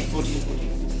 14.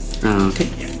 Okay.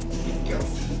 Go.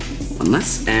 One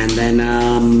less. And then,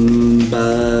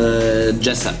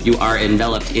 Jessup, you are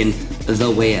enveloped in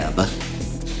the web.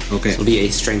 Okay. It'll be a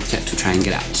strength check to try and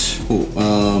get out. Cool.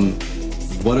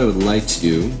 What I would like to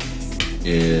do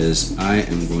is I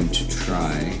am going to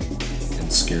try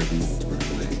and scare them all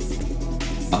right away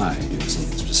by doing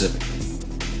something specific.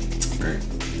 Alright.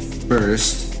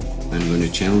 First, I'm going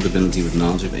to channel Divinity with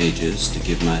Knowledge of Ages to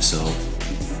give myself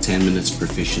 10 minutes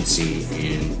proficiency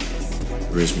in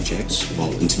charisma checks,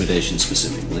 well, intimidation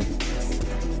specifically.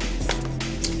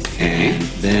 And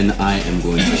then I am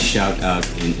going to shout out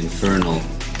in Infernal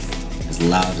as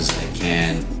loud as I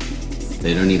can.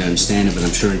 They don't need to understand it, but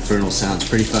I'm sure Infernal sounds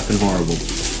pretty fucking horrible.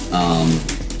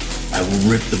 I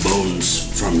will rip the bones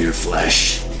from your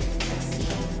flesh.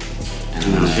 And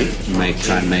I'm gonna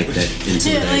try and make that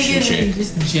intimidation check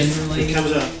just generally.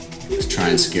 Comes up. to try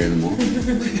and scare them all.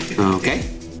 Okay.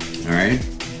 Alright?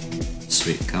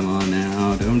 Sweet, come on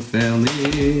now, don't fail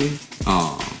me.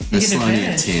 Aw, that's get only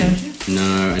a advantage, 10.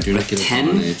 No, I do not get 10?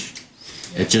 advantage.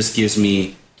 It just gives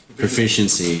me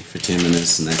proficiency for 10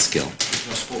 minutes and that skill.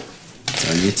 Plus 4. It's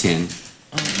only a 10.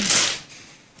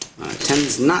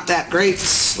 10's not that great.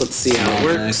 Let's see how it Not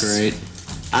works. that great.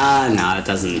 No, it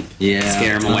doesn't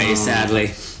scare him away, Oh.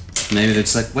 sadly. Maybe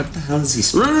it's like, what the hell is he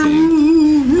speaking?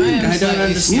 I don't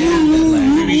understand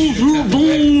that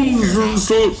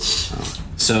language.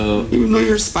 So, Even though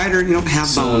you're a spider, you don't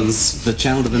have bones. the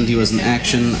Channel Divinity was an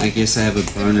action. I guess I have a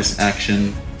bonus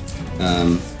action.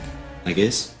 I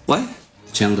guess. What?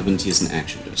 Channel Divinity is an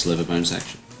action. Do I still have a bonus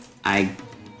action? I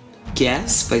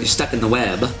guess, but you're stuck in the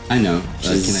web. I know.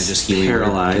 Can I She's just healing word? Can I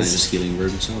paralyzed. just healing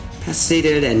word myself?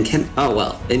 Incapacitated and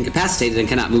incapacitated and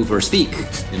cannot move or speak.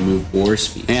 And move or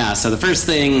speak. Yeah, so the first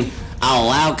thing I'll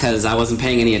allow because I wasn't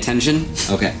paying any attention,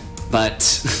 Okay. but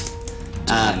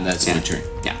And that's yeah. my turn.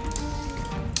 Yeah.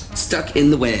 Stuck in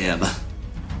the web.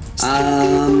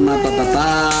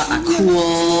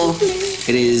 Cool.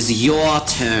 It is your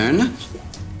turn.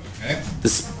 Okay.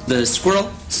 The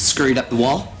squirrel scurried up the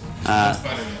wall. Spider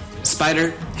left.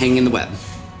 Spider hanging in the web.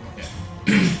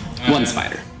 Okay. One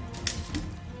spider.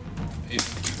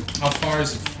 How far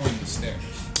is it from the stairs?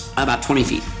 About 20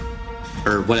 feet.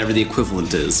 Or whatever the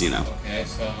equivalent is, you know. Okay,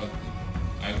 so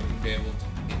I wouldn't be able to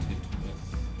hit it with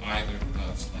either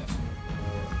Cloud Slicer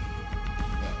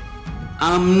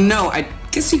or No, I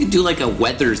guess you could do like a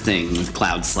weather thing with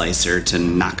Cloud Slicer to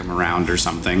knock him around or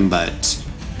something, but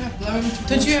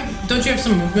Don't you have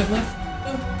some movement left?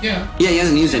 Yeah. yeah, he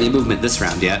hasn't used any movement this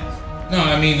round yet. No,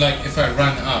 I mean like if I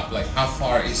run up, like how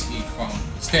far is he from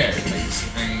the stairs? Like is he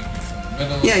hanging from the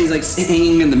middle? Yeah, he's like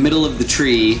hanging in the middle of the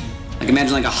tree. Like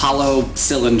imagine like a hollow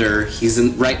cylinder. He's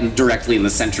directly in the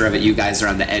center of it. You guys are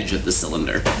on the edge of the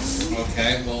cylinder.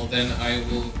 Okay, well then I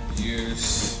will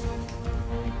use.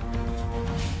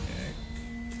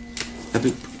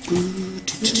 Okay.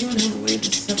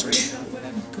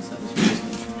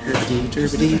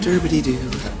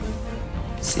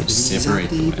 Separate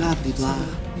the web. Blah, blah, blah.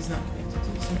 He's not connected to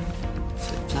the center.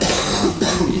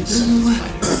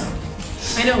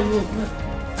 I know. Well,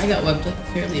 I got webbed up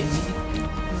fairly immediately.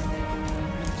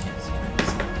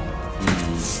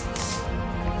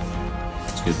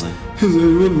 It's a good plan. Has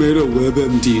anyone made a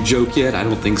WebMD joke yet? I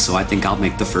don't think so. I think I'll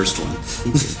make the first one.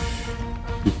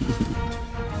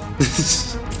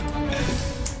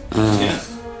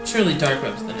 Surely dark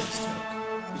web's the next joke.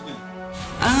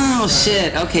 Oh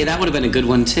shit! Okay, that would have been a good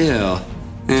one too.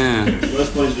 Yeah.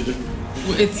 Both points are different.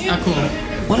 Well, it's cool.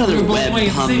 What other We're both web playing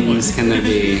the same one. puns can there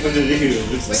be? What did you do?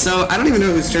 It's like, So I don't even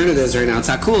know whose turn it is right now. It's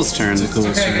Akul's turn. Cool.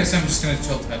 Okay, I guess I'm just gonna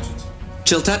chill touch it.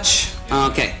 Chill touch.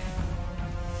 Okay.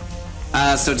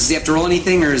 So does he have to roll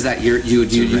anything, or is that you do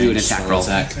an range attack spell roll?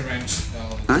 attack. It's a range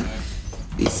spell. Huh?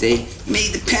 You say, "May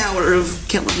the power of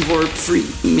Kellenvor free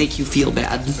make you feel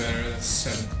bad." Better, that's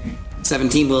 17.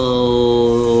 17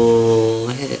 will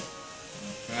hit.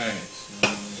 Right.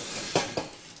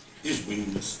 you just wing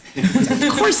this. Of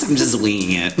course, I'm just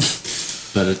winging it.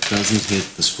 But it doesn't hit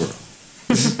the squirrel.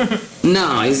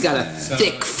 No, he's got a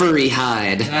thick, furry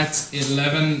hide. That's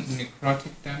 11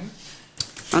 necrotic damage.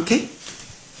 Okay.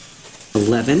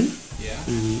 11. Yeah.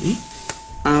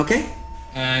 Okay.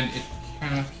 And it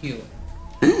cannot heal it.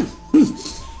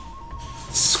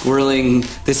 Squirreling,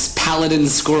 this paladin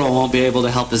squirrel won't be able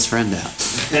to help his friend out.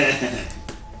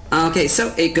 Okay,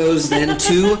 so it goes then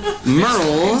to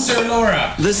Merle, Sir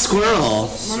Laura! the squirrel.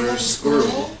 Sir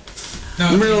Squirrel.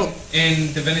 No, Merle.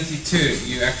 in Divinity 2,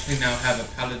 you actually now have a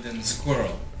paladin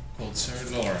squirrel called Sir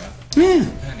Laura. Yeah.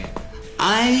 Companion.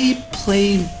 I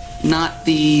played not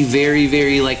the very,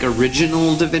 very like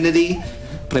original Divinity,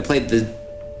 but I played the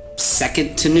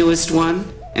second to newest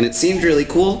one, and it seemed really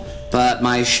cool. But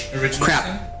my Original crap,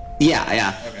 Sin?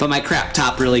 yeah. Okay. But my crap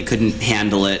top really couldn't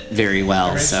handle it very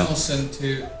well. Original So Sin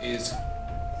 2 is.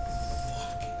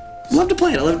 love to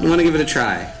play it. I want to give it a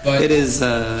try. But- It is,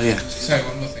 yeah. Sorry,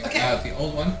 one more thing. Okay. The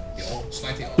old one,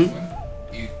 slightly old one,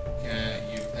 you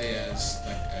play as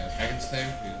like a dragon slayer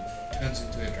who turns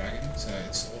into a dragon. So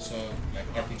it's also like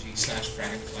RPG /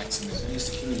 Dragonflight Simulator.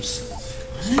 Used to kill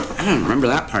himself. I don't remember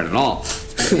that part at all.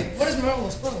 What is Merle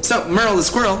the Squirrel? So Merle the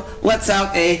squirrel lets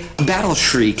out a battle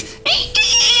shriek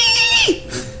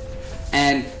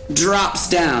and drops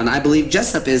down. I believe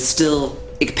Jessup is still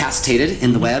incapacitated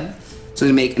in the web, so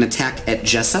we make an attack at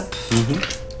Jessup,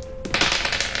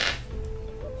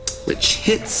 which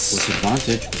hits. With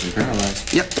advantage, because I'm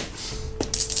paralyzed. Yep.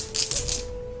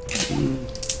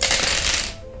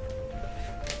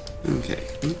 Okay.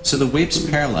 So the web's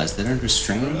paralyzed. They don't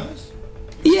restrain.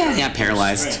 Yeah,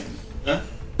 paralyzed. Huh?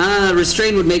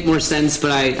 Restrained would make more sense,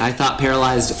 but I thought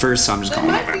paralyzed at first, so I'm just There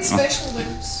calling it might be that. special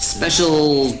webs.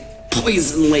 Special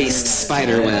poison-laced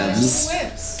spider webs.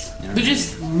 Webs. They're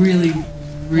just really well.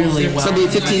 So it'll be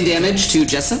 15 damage to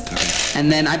Jessup,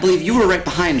 and then I believe you were right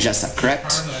behind Jessup,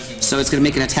 correct? So it's going to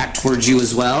make an attack towards you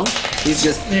as well. He's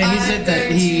just Yeah, he said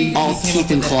that he all he came teeth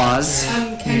up and with claws. that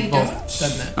after Can we he both dodge?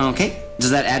 done that. Okay.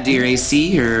 Does that add to your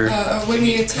AC or? When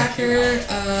you attack her,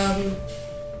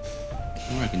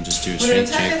 Or I can just do a when an strength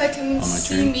attacker check that on can my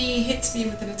see turn. me hits me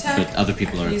with an attack, But other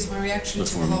people I can are use my reaction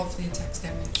to before me. halve the attack's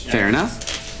damage. Fair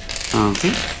enough. Okay.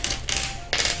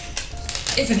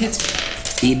 If it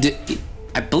hits me.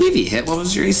 I believe he hit. What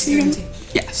was your AC? again? 17.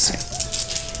 Yes.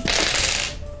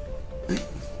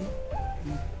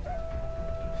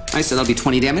 Alright, so that'll be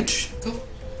 20 damage, Cool.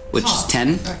 which is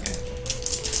 10. Okay.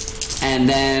 And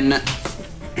then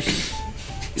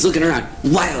he's looking around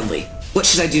wildly. What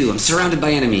should I do? I'm surrounded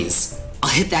by enemies. I'll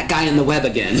hit that guy in the web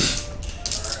again.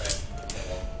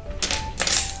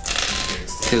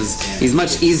 Because he's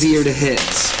much easier to hit.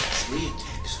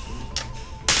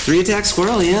 3 attack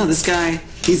squirrel? Yeah, this guy,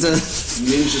 he's a...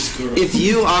 Ninja squirrel. If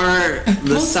you are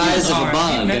the Most size of squirrels a are.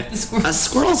 bug, You met the squirrel. a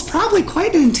squirrel's probably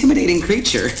quite an intimidating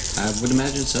creature. I would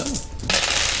imagine so.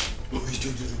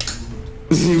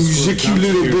 He's a cute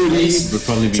little Your face would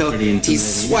probably be So pretty he intimidating.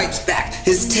 swipes back.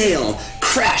 His tail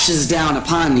crashes down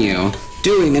upon you,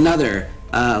 doing another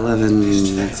 11,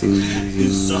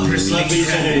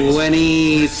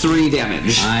 23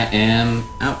 damage. I am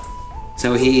out.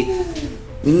 So he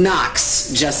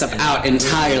knocks Jessup out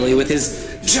entirely with his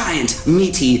giant,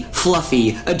 meaty,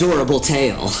 fluffy, adorable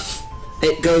tail.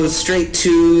 It goes straight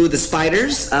to the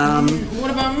spiders.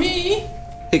 What about me?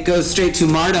 It goes straight to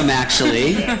Mardum,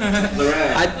 actually.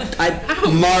 I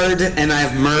Mard and I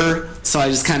have Mur, so I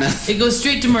just kind of It goes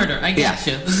straight to murder. I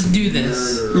gotcha. Let's do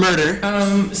this. murder.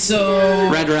 So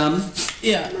Red rum.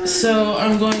 yeah. So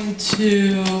I'm going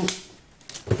to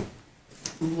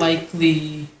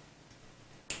likely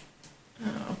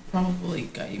probably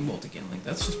guiding bolt again. Like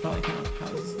that's just probably kind of how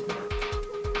this is gonna work.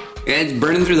 It's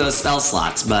burning through those spell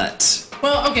slots, but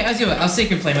Well, okay. I'll do it. I'll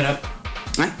sacred flame it up.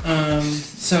 right.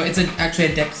 So it's actually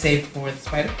a deck save for the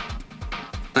spider.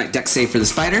 Alright, deck save for the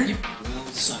spider. Yep. Well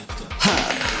psyched up.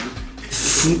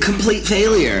 Complete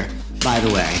failure, by the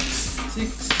way.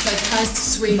 6. Like tries to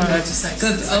swing, but just like. So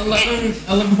that's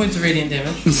 11 points of radiant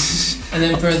damage. And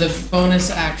then for the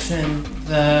bonus action,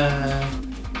 my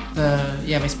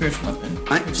spiritual weapon.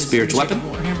 Alright, which is spiritual Shape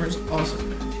of weapon. Warhammer is also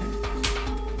going to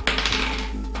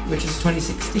hit. Which is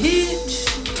 26 to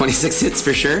hit. 26 hits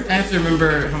for sure. I have to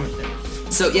remember how much damage.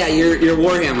 So yeah, your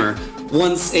Warhammer,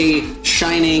 once a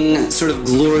shining, sort of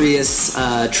glorious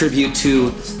tribute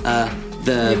to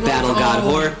the battle god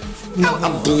Hor, a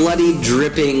bloody,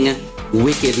 dripping,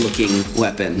 wicked-looking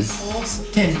weapon. Awesome.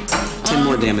 10. 10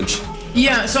 more damage.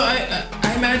 Yeah, so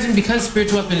I imagine because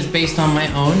spiritual weapon is based on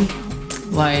my own,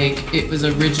 like it was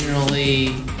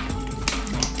originally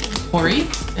Hori,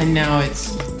 and now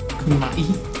it's Kunai.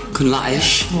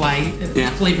 Kunlaish. Light, Yeah.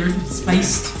 flavored,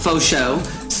 spiced. Faux show.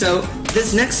 So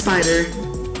this next spider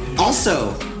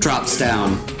also drops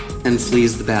down and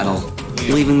flees the battle,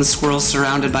 leaving the squirrels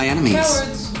surrounded by enemies.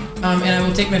 Cowards. And I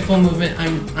will take my full movement.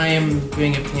 I am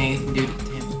doing everything I can do to get to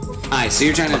him. Alright, so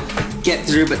you're trying to get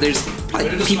through, but there's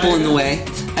probably people in the way.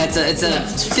 It's a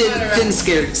thin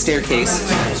staircase.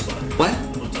 What?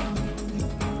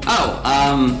 Oh,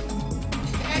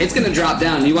 it's gonna drop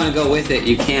down. You want to go with it,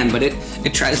 you can, but it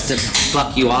tries to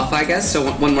buck you off, I guess.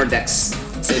 So one more dex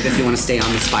save if you want to stay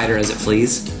on the spider as it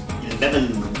flees.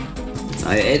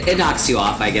 11. It knocks you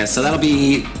off, I guess. So that'll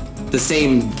be the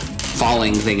same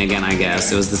falling thing again, I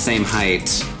guess. It was the same height.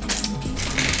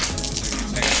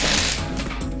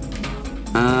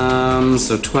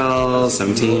 So 12,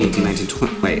 17, 18, 19,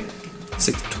 20, wait.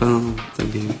 6, 12,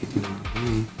 17, 18,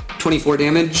 19, 24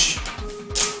 damage.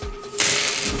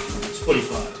 It's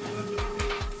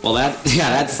 45. Well,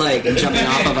 that's like jumping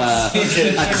off of a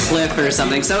cliff or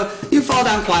something. So you fall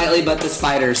down quietly, but the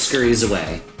spider scurries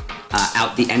away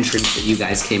out the entrance that you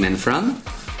guys came in from.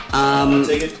 I'll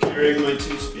take it carrying my 2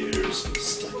 spears and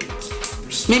stuck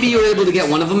it. Maybe you were able to get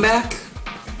one of them back,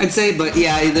 I'd say. But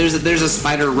yeah, there's a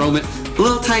spider roaming, a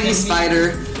little tiny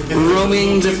spider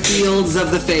roaming the fields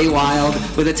of the Feywild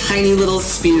with a tiny little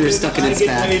spear stuck in its I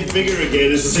back. get bigger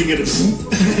again as the thing gets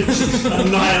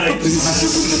annihilate.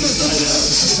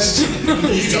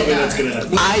 Please tell me that's gonna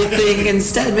happen. I think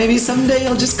instead, maybe someday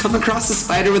you'll just come across a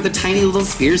spider with a tiny little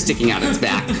spear sticking out its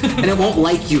back. And it won't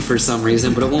like you for some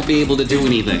reason, but it won't be able to do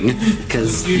anything.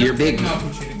 Because you're big.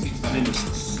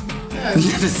 Nemesis.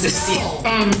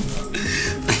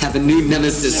 I have a new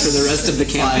nemesis for the rest of the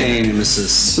campaign.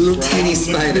 Nemesis. Little tiny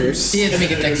spider. He had to make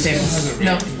a dex save.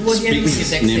 No, well, he had to make a dex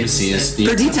save. Nemesis. instead.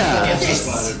 Perdita,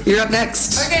 Yes. you're up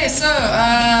next. Okay, so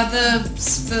the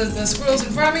squirrel's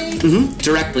in front of me.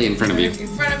 Directly in front of you. In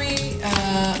front of me,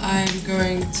 I'm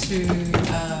going to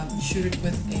shoot it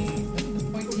with the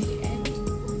pointy end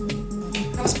of the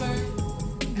crossbow,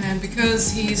 and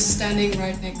because he's standing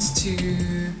right next to.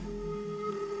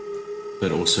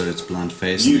 But also it's blunt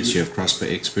face, unless you have crossbow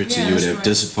expert, so Yeah, you would that's have right.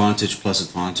 disadvantage plus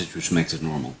advantage, which makes it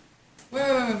normal. Wait.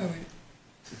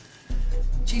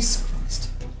 Jesus Christ.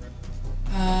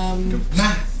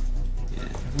 Math.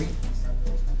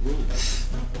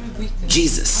 My weakness.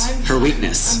 Jesus, her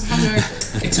weakness. I'm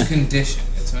hungover. It's a condition.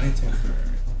 It's only temporary.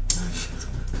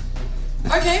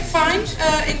 Okay, fine.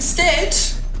 Instead,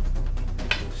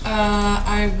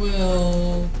 I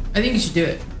will I think you should do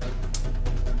it.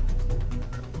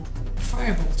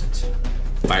 firebolt it.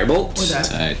 Firebolt. What's that?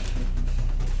 Tight.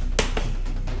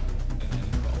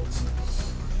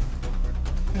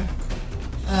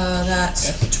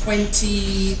 That's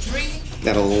 23.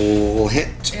 That'll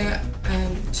hit. Yeah,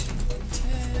 and 10.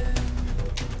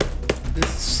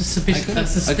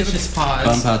 Suspicious pause.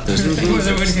 Bump out those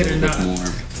Whether it would hit or a bit not. more.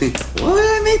 What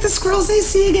did I make the squirrel's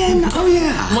AC again? Oh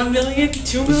yeah. 1 million?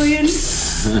 2 million?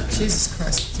 Jesus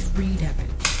Christ, 3 damage.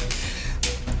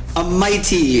 A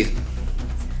mighty,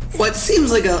 what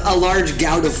seems like a large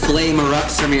gout of flame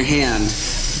erupts from your hand,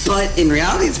 but in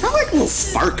reality it's probably like a little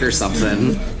spark or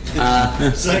something.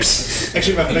 It's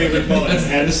actually my favorite part.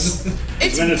 And It's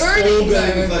when it's all burning, going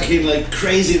though. fucking like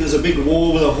crazy, there's a big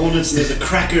wall with the hornets and there's a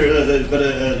cracker, they've got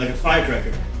like a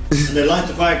firecracker. And they light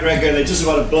the firecracker and they're just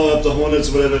about to blow up the hornets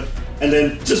or whatever. And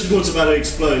then just before it's about to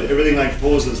explode, everything like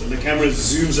pauses and the camera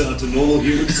zooms out to normal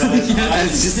human size And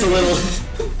eyes. it's just a little.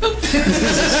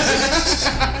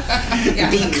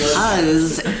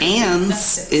 Because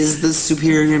Ants is the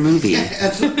superior movie.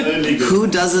 That's only good. Who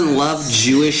doesn't love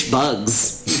Jewish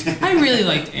bugs? I really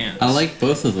liked Ant. I like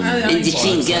both of them. I And like the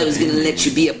king bugs. is gonna let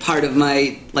you be a part of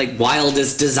my like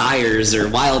wildest desires or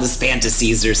wildest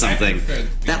fantasies or something.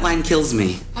 That line kills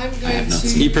me. I'm have going not to.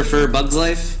 You prefer Bug's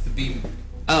Life? The beam.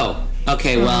 Oh,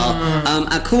 okay,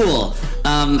 well, cool.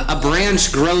 A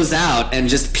branch grows out and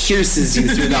just pierces you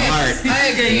through the heart. I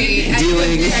agree.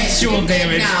 Dealing actual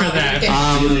damage for that.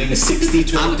 60,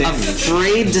 12 I'm damage.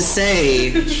 afraid to say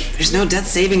there's no death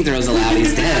saving throws allowed.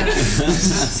 He's dead.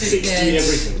 60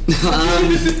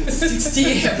 everything. 60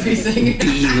 everything.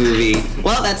 B movie.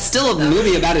 Well, that's still a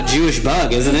movie about a Jewish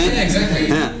bug, isn't it? Yeah, exactly.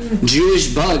 Yeah. Jewish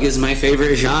bug is my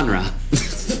favorite genre.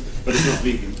 But it's not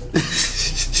vegan.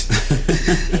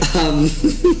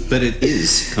 But it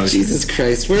is. Cody. Jesus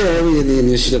Christ, where are we in the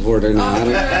initiative order now? I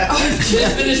don't-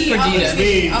 Just finished Perdita.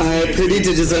 Me.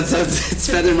 Perdita just outside its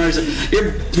feather marshal.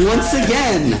 You're once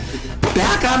again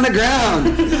back on the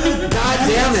ground. God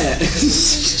damn it.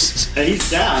 And he's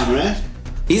down, right?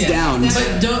 He's down.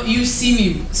 But don't you see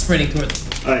me sprinting toward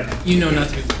them? Alright. You know not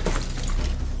to.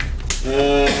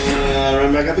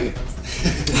 Run back up again.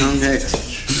 Okay.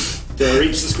 Do I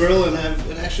reach the squirrel and have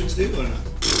an action to do or not?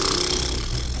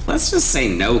 Let's just say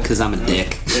no, because I'm a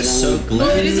dick. Then So I'll- Well,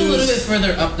 it is a glad, little bit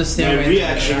further up the my stairway.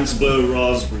 reactions blow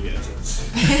raspberry at it.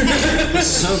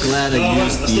 so glad I Oh,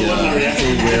 used that's the one I the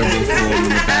reacted. full werewolf form in the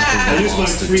back of I the used my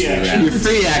monster free to action. Your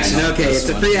free action, okay. It's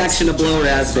a free action to blow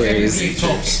raspberries.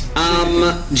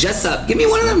 Jessup, give me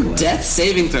one of them death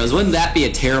saving throws. Wouldn't that be a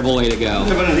terrible way to go?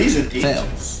 One of these at 8. Fail.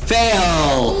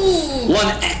 Fail!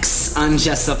 1x on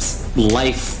Jessup's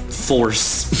life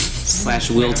force /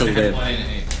 will to live. 1 in 8.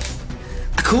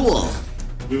 Cool.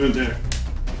 We went there.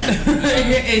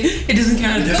 it doesn't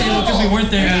count at the table because we weren't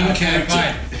there. Yeah, okay,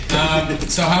 fine.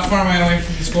 So how far am I away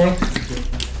from the squirrel?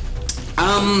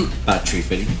 About tree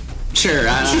fitting. Sure.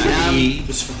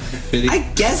 Fitting. I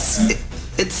guess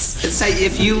it's like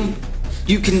if you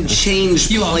can change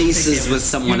You all places take it. with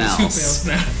someone You have 2 else. fails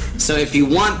now. So if you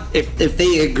want, if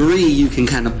they agree, you can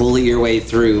kind of bully your way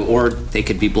through, or they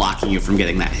could be blocking you from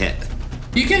getting that hit.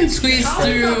 You can squeeze I'll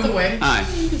move out the through. way. Alright.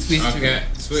 You can squeeze through. Okay,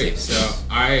 sweet. So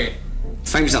I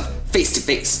Find yourself face to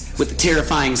face with the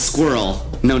terrifying squirrel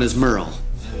known as Merle.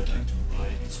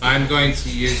 I'm going to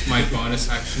use my bonus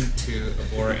action to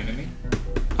abhor enemy,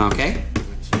 Okay.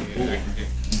 which I can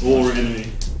do. Or enemy.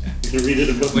 You can read it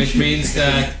above. Which means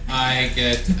that I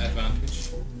get advantage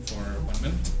for 1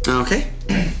 minute. Okay.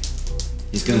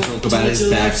 He's gonna talk about his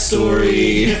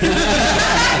backstory.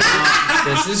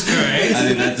 This is great. I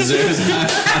think that deserves it.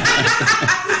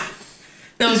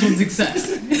 That was one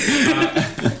success.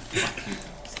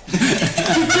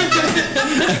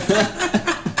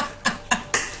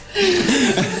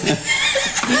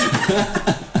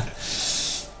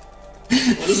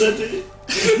 What does that do?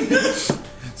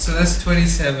 So that's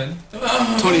 27.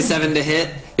 27 to hit.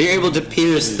 You're able to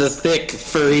pierce the thick,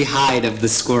 furry hide of the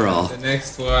squirrel. The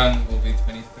next one will be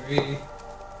 23.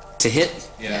 To hit,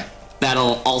 Yeah.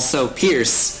 that'll also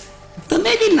pierce the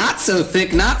maybe not so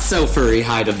thick, not so furry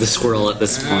hide of the squirrel at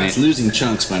this point. It's losing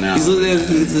chunks by now. This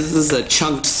is a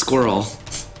chunked squirrel.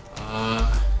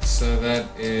 So that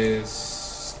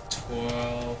is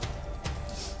 12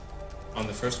 on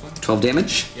the first one. 12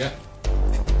 damage. Yeah.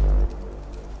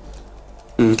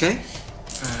 Okay.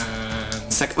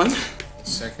 And Second one. the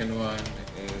second one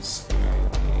is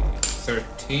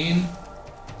 13.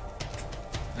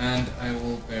 And I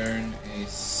will burn a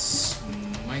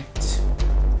smite.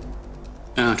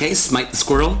 Okay, smite the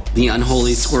squirrel, the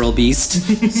unholy squirrel beast.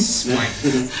 Smite.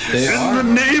 They are.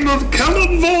 name of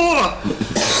Kalimvor!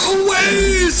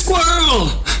 Away, squirrel!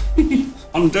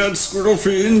 Undead squirrel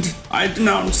fiend, I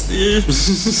denounce thee.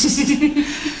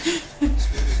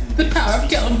 The power of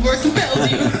Kalimvor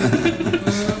compels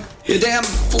you. You damn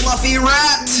fluffy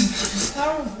rat!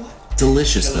 Power of what?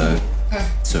 Delicious though.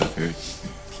 So good.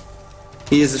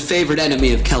 He is a favorite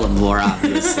enemy of Kalimvor,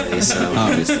 obviously, so...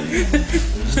 Obviously.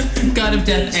 God of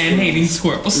death and hating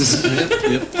squirrels.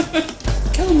 Yep.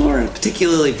 Kalimvor, a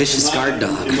particularly vicious guard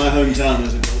dog. In my hometown,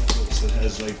 there's a golf course that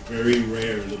has like very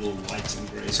rare little white and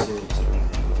grey squirrels that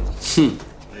run around.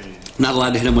 Not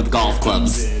allowed to hit him with golf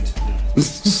clubs. Undead,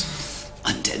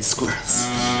 no. Undead squirrels.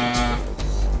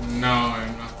 No,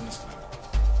 I'm not gonna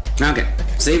smite. Okay,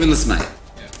 saving the smite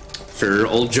Yeah. for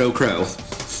old Joe Crow.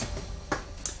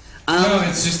 No,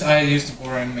 it's just I used the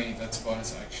bore enemy. That's a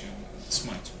bonus action.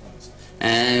 Smite's a bonus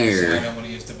action. So I don't want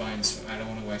to use divine. I don't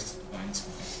want to waste the divine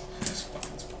smite. That's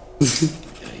fucking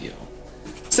smite.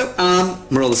 So,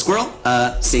 Merle the squirrel,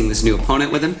 seeing this new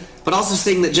opponent with him, but also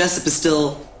seeing that Jessup is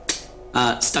still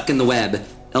stuck in the web,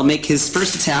 he'll make his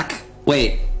first attack.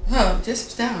 Wait, Oh,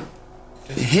 Jessup's down.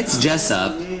 it hits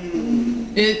Jessup.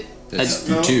 It. That's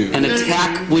two. An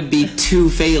attack would be 2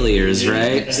 failures,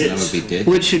 right? So that would be dead.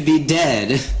 Which should be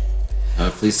dead.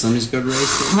 Hopefully somebody's got raised.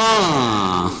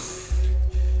 Huh.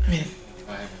 I mean,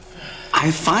 I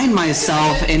find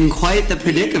myself in quite the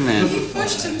predicament. He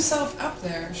pushed himself up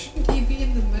there. Shouldn't he be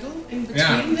in the middle, in between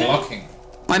Yeah, I'm there? blocking.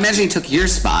 Well, I imagine he took your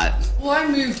spot. Well, I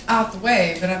moved out the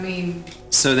way, but I mean,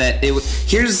 So that it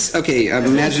here's okay, I'm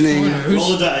imagining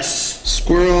Roll the dice.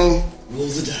 squirrel, Roll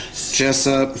the dice.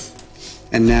 Jessup,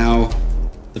 and now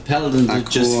The paladin did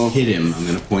cool. just hit him. I'm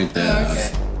gonna point that out.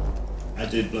 okay. I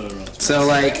did blow her up. so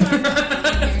like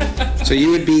so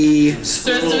you would be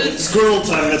Squirrel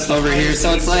time. That's the over here.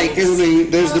 So it's like it would be,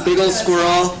 there's the big old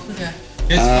squirrel. Okay.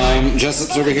 It's fine.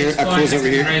 Jessup's over here. It's fine. Aqua's over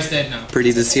here. Ray's dead now.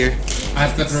 Pretty this here.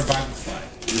 I've got Revivify.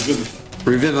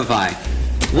 Revivify.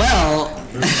 Well,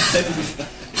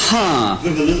 huh.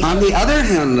 On the other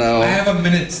hand, though, I have a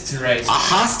minute to raise. a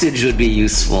hostage would be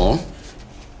useful.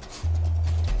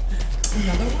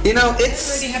 Another one? You know, I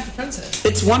it's already have the princess.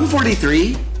 it's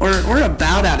 1:43. We're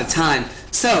about out of time.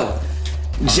 So,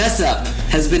 Jessup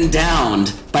has been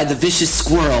downed by the vicious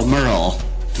squirrel Merle.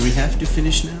 Do we have to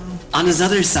finish now? On his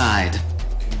other side,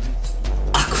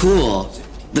 Akul,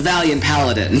 the valiant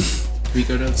paladin, Do we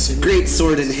go down the city? great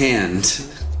sword in hand.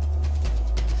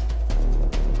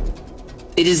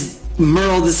 It is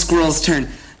Merle the squirrel's turn.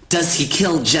 Does he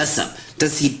kill Jessup?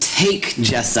 Does he take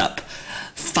Jessup?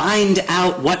 Find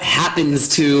out what happens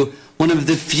to one of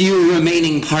the few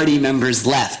remaining party members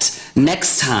left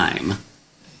next time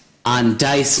on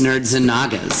Dice Nerds and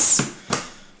Nagas.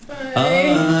 Bye.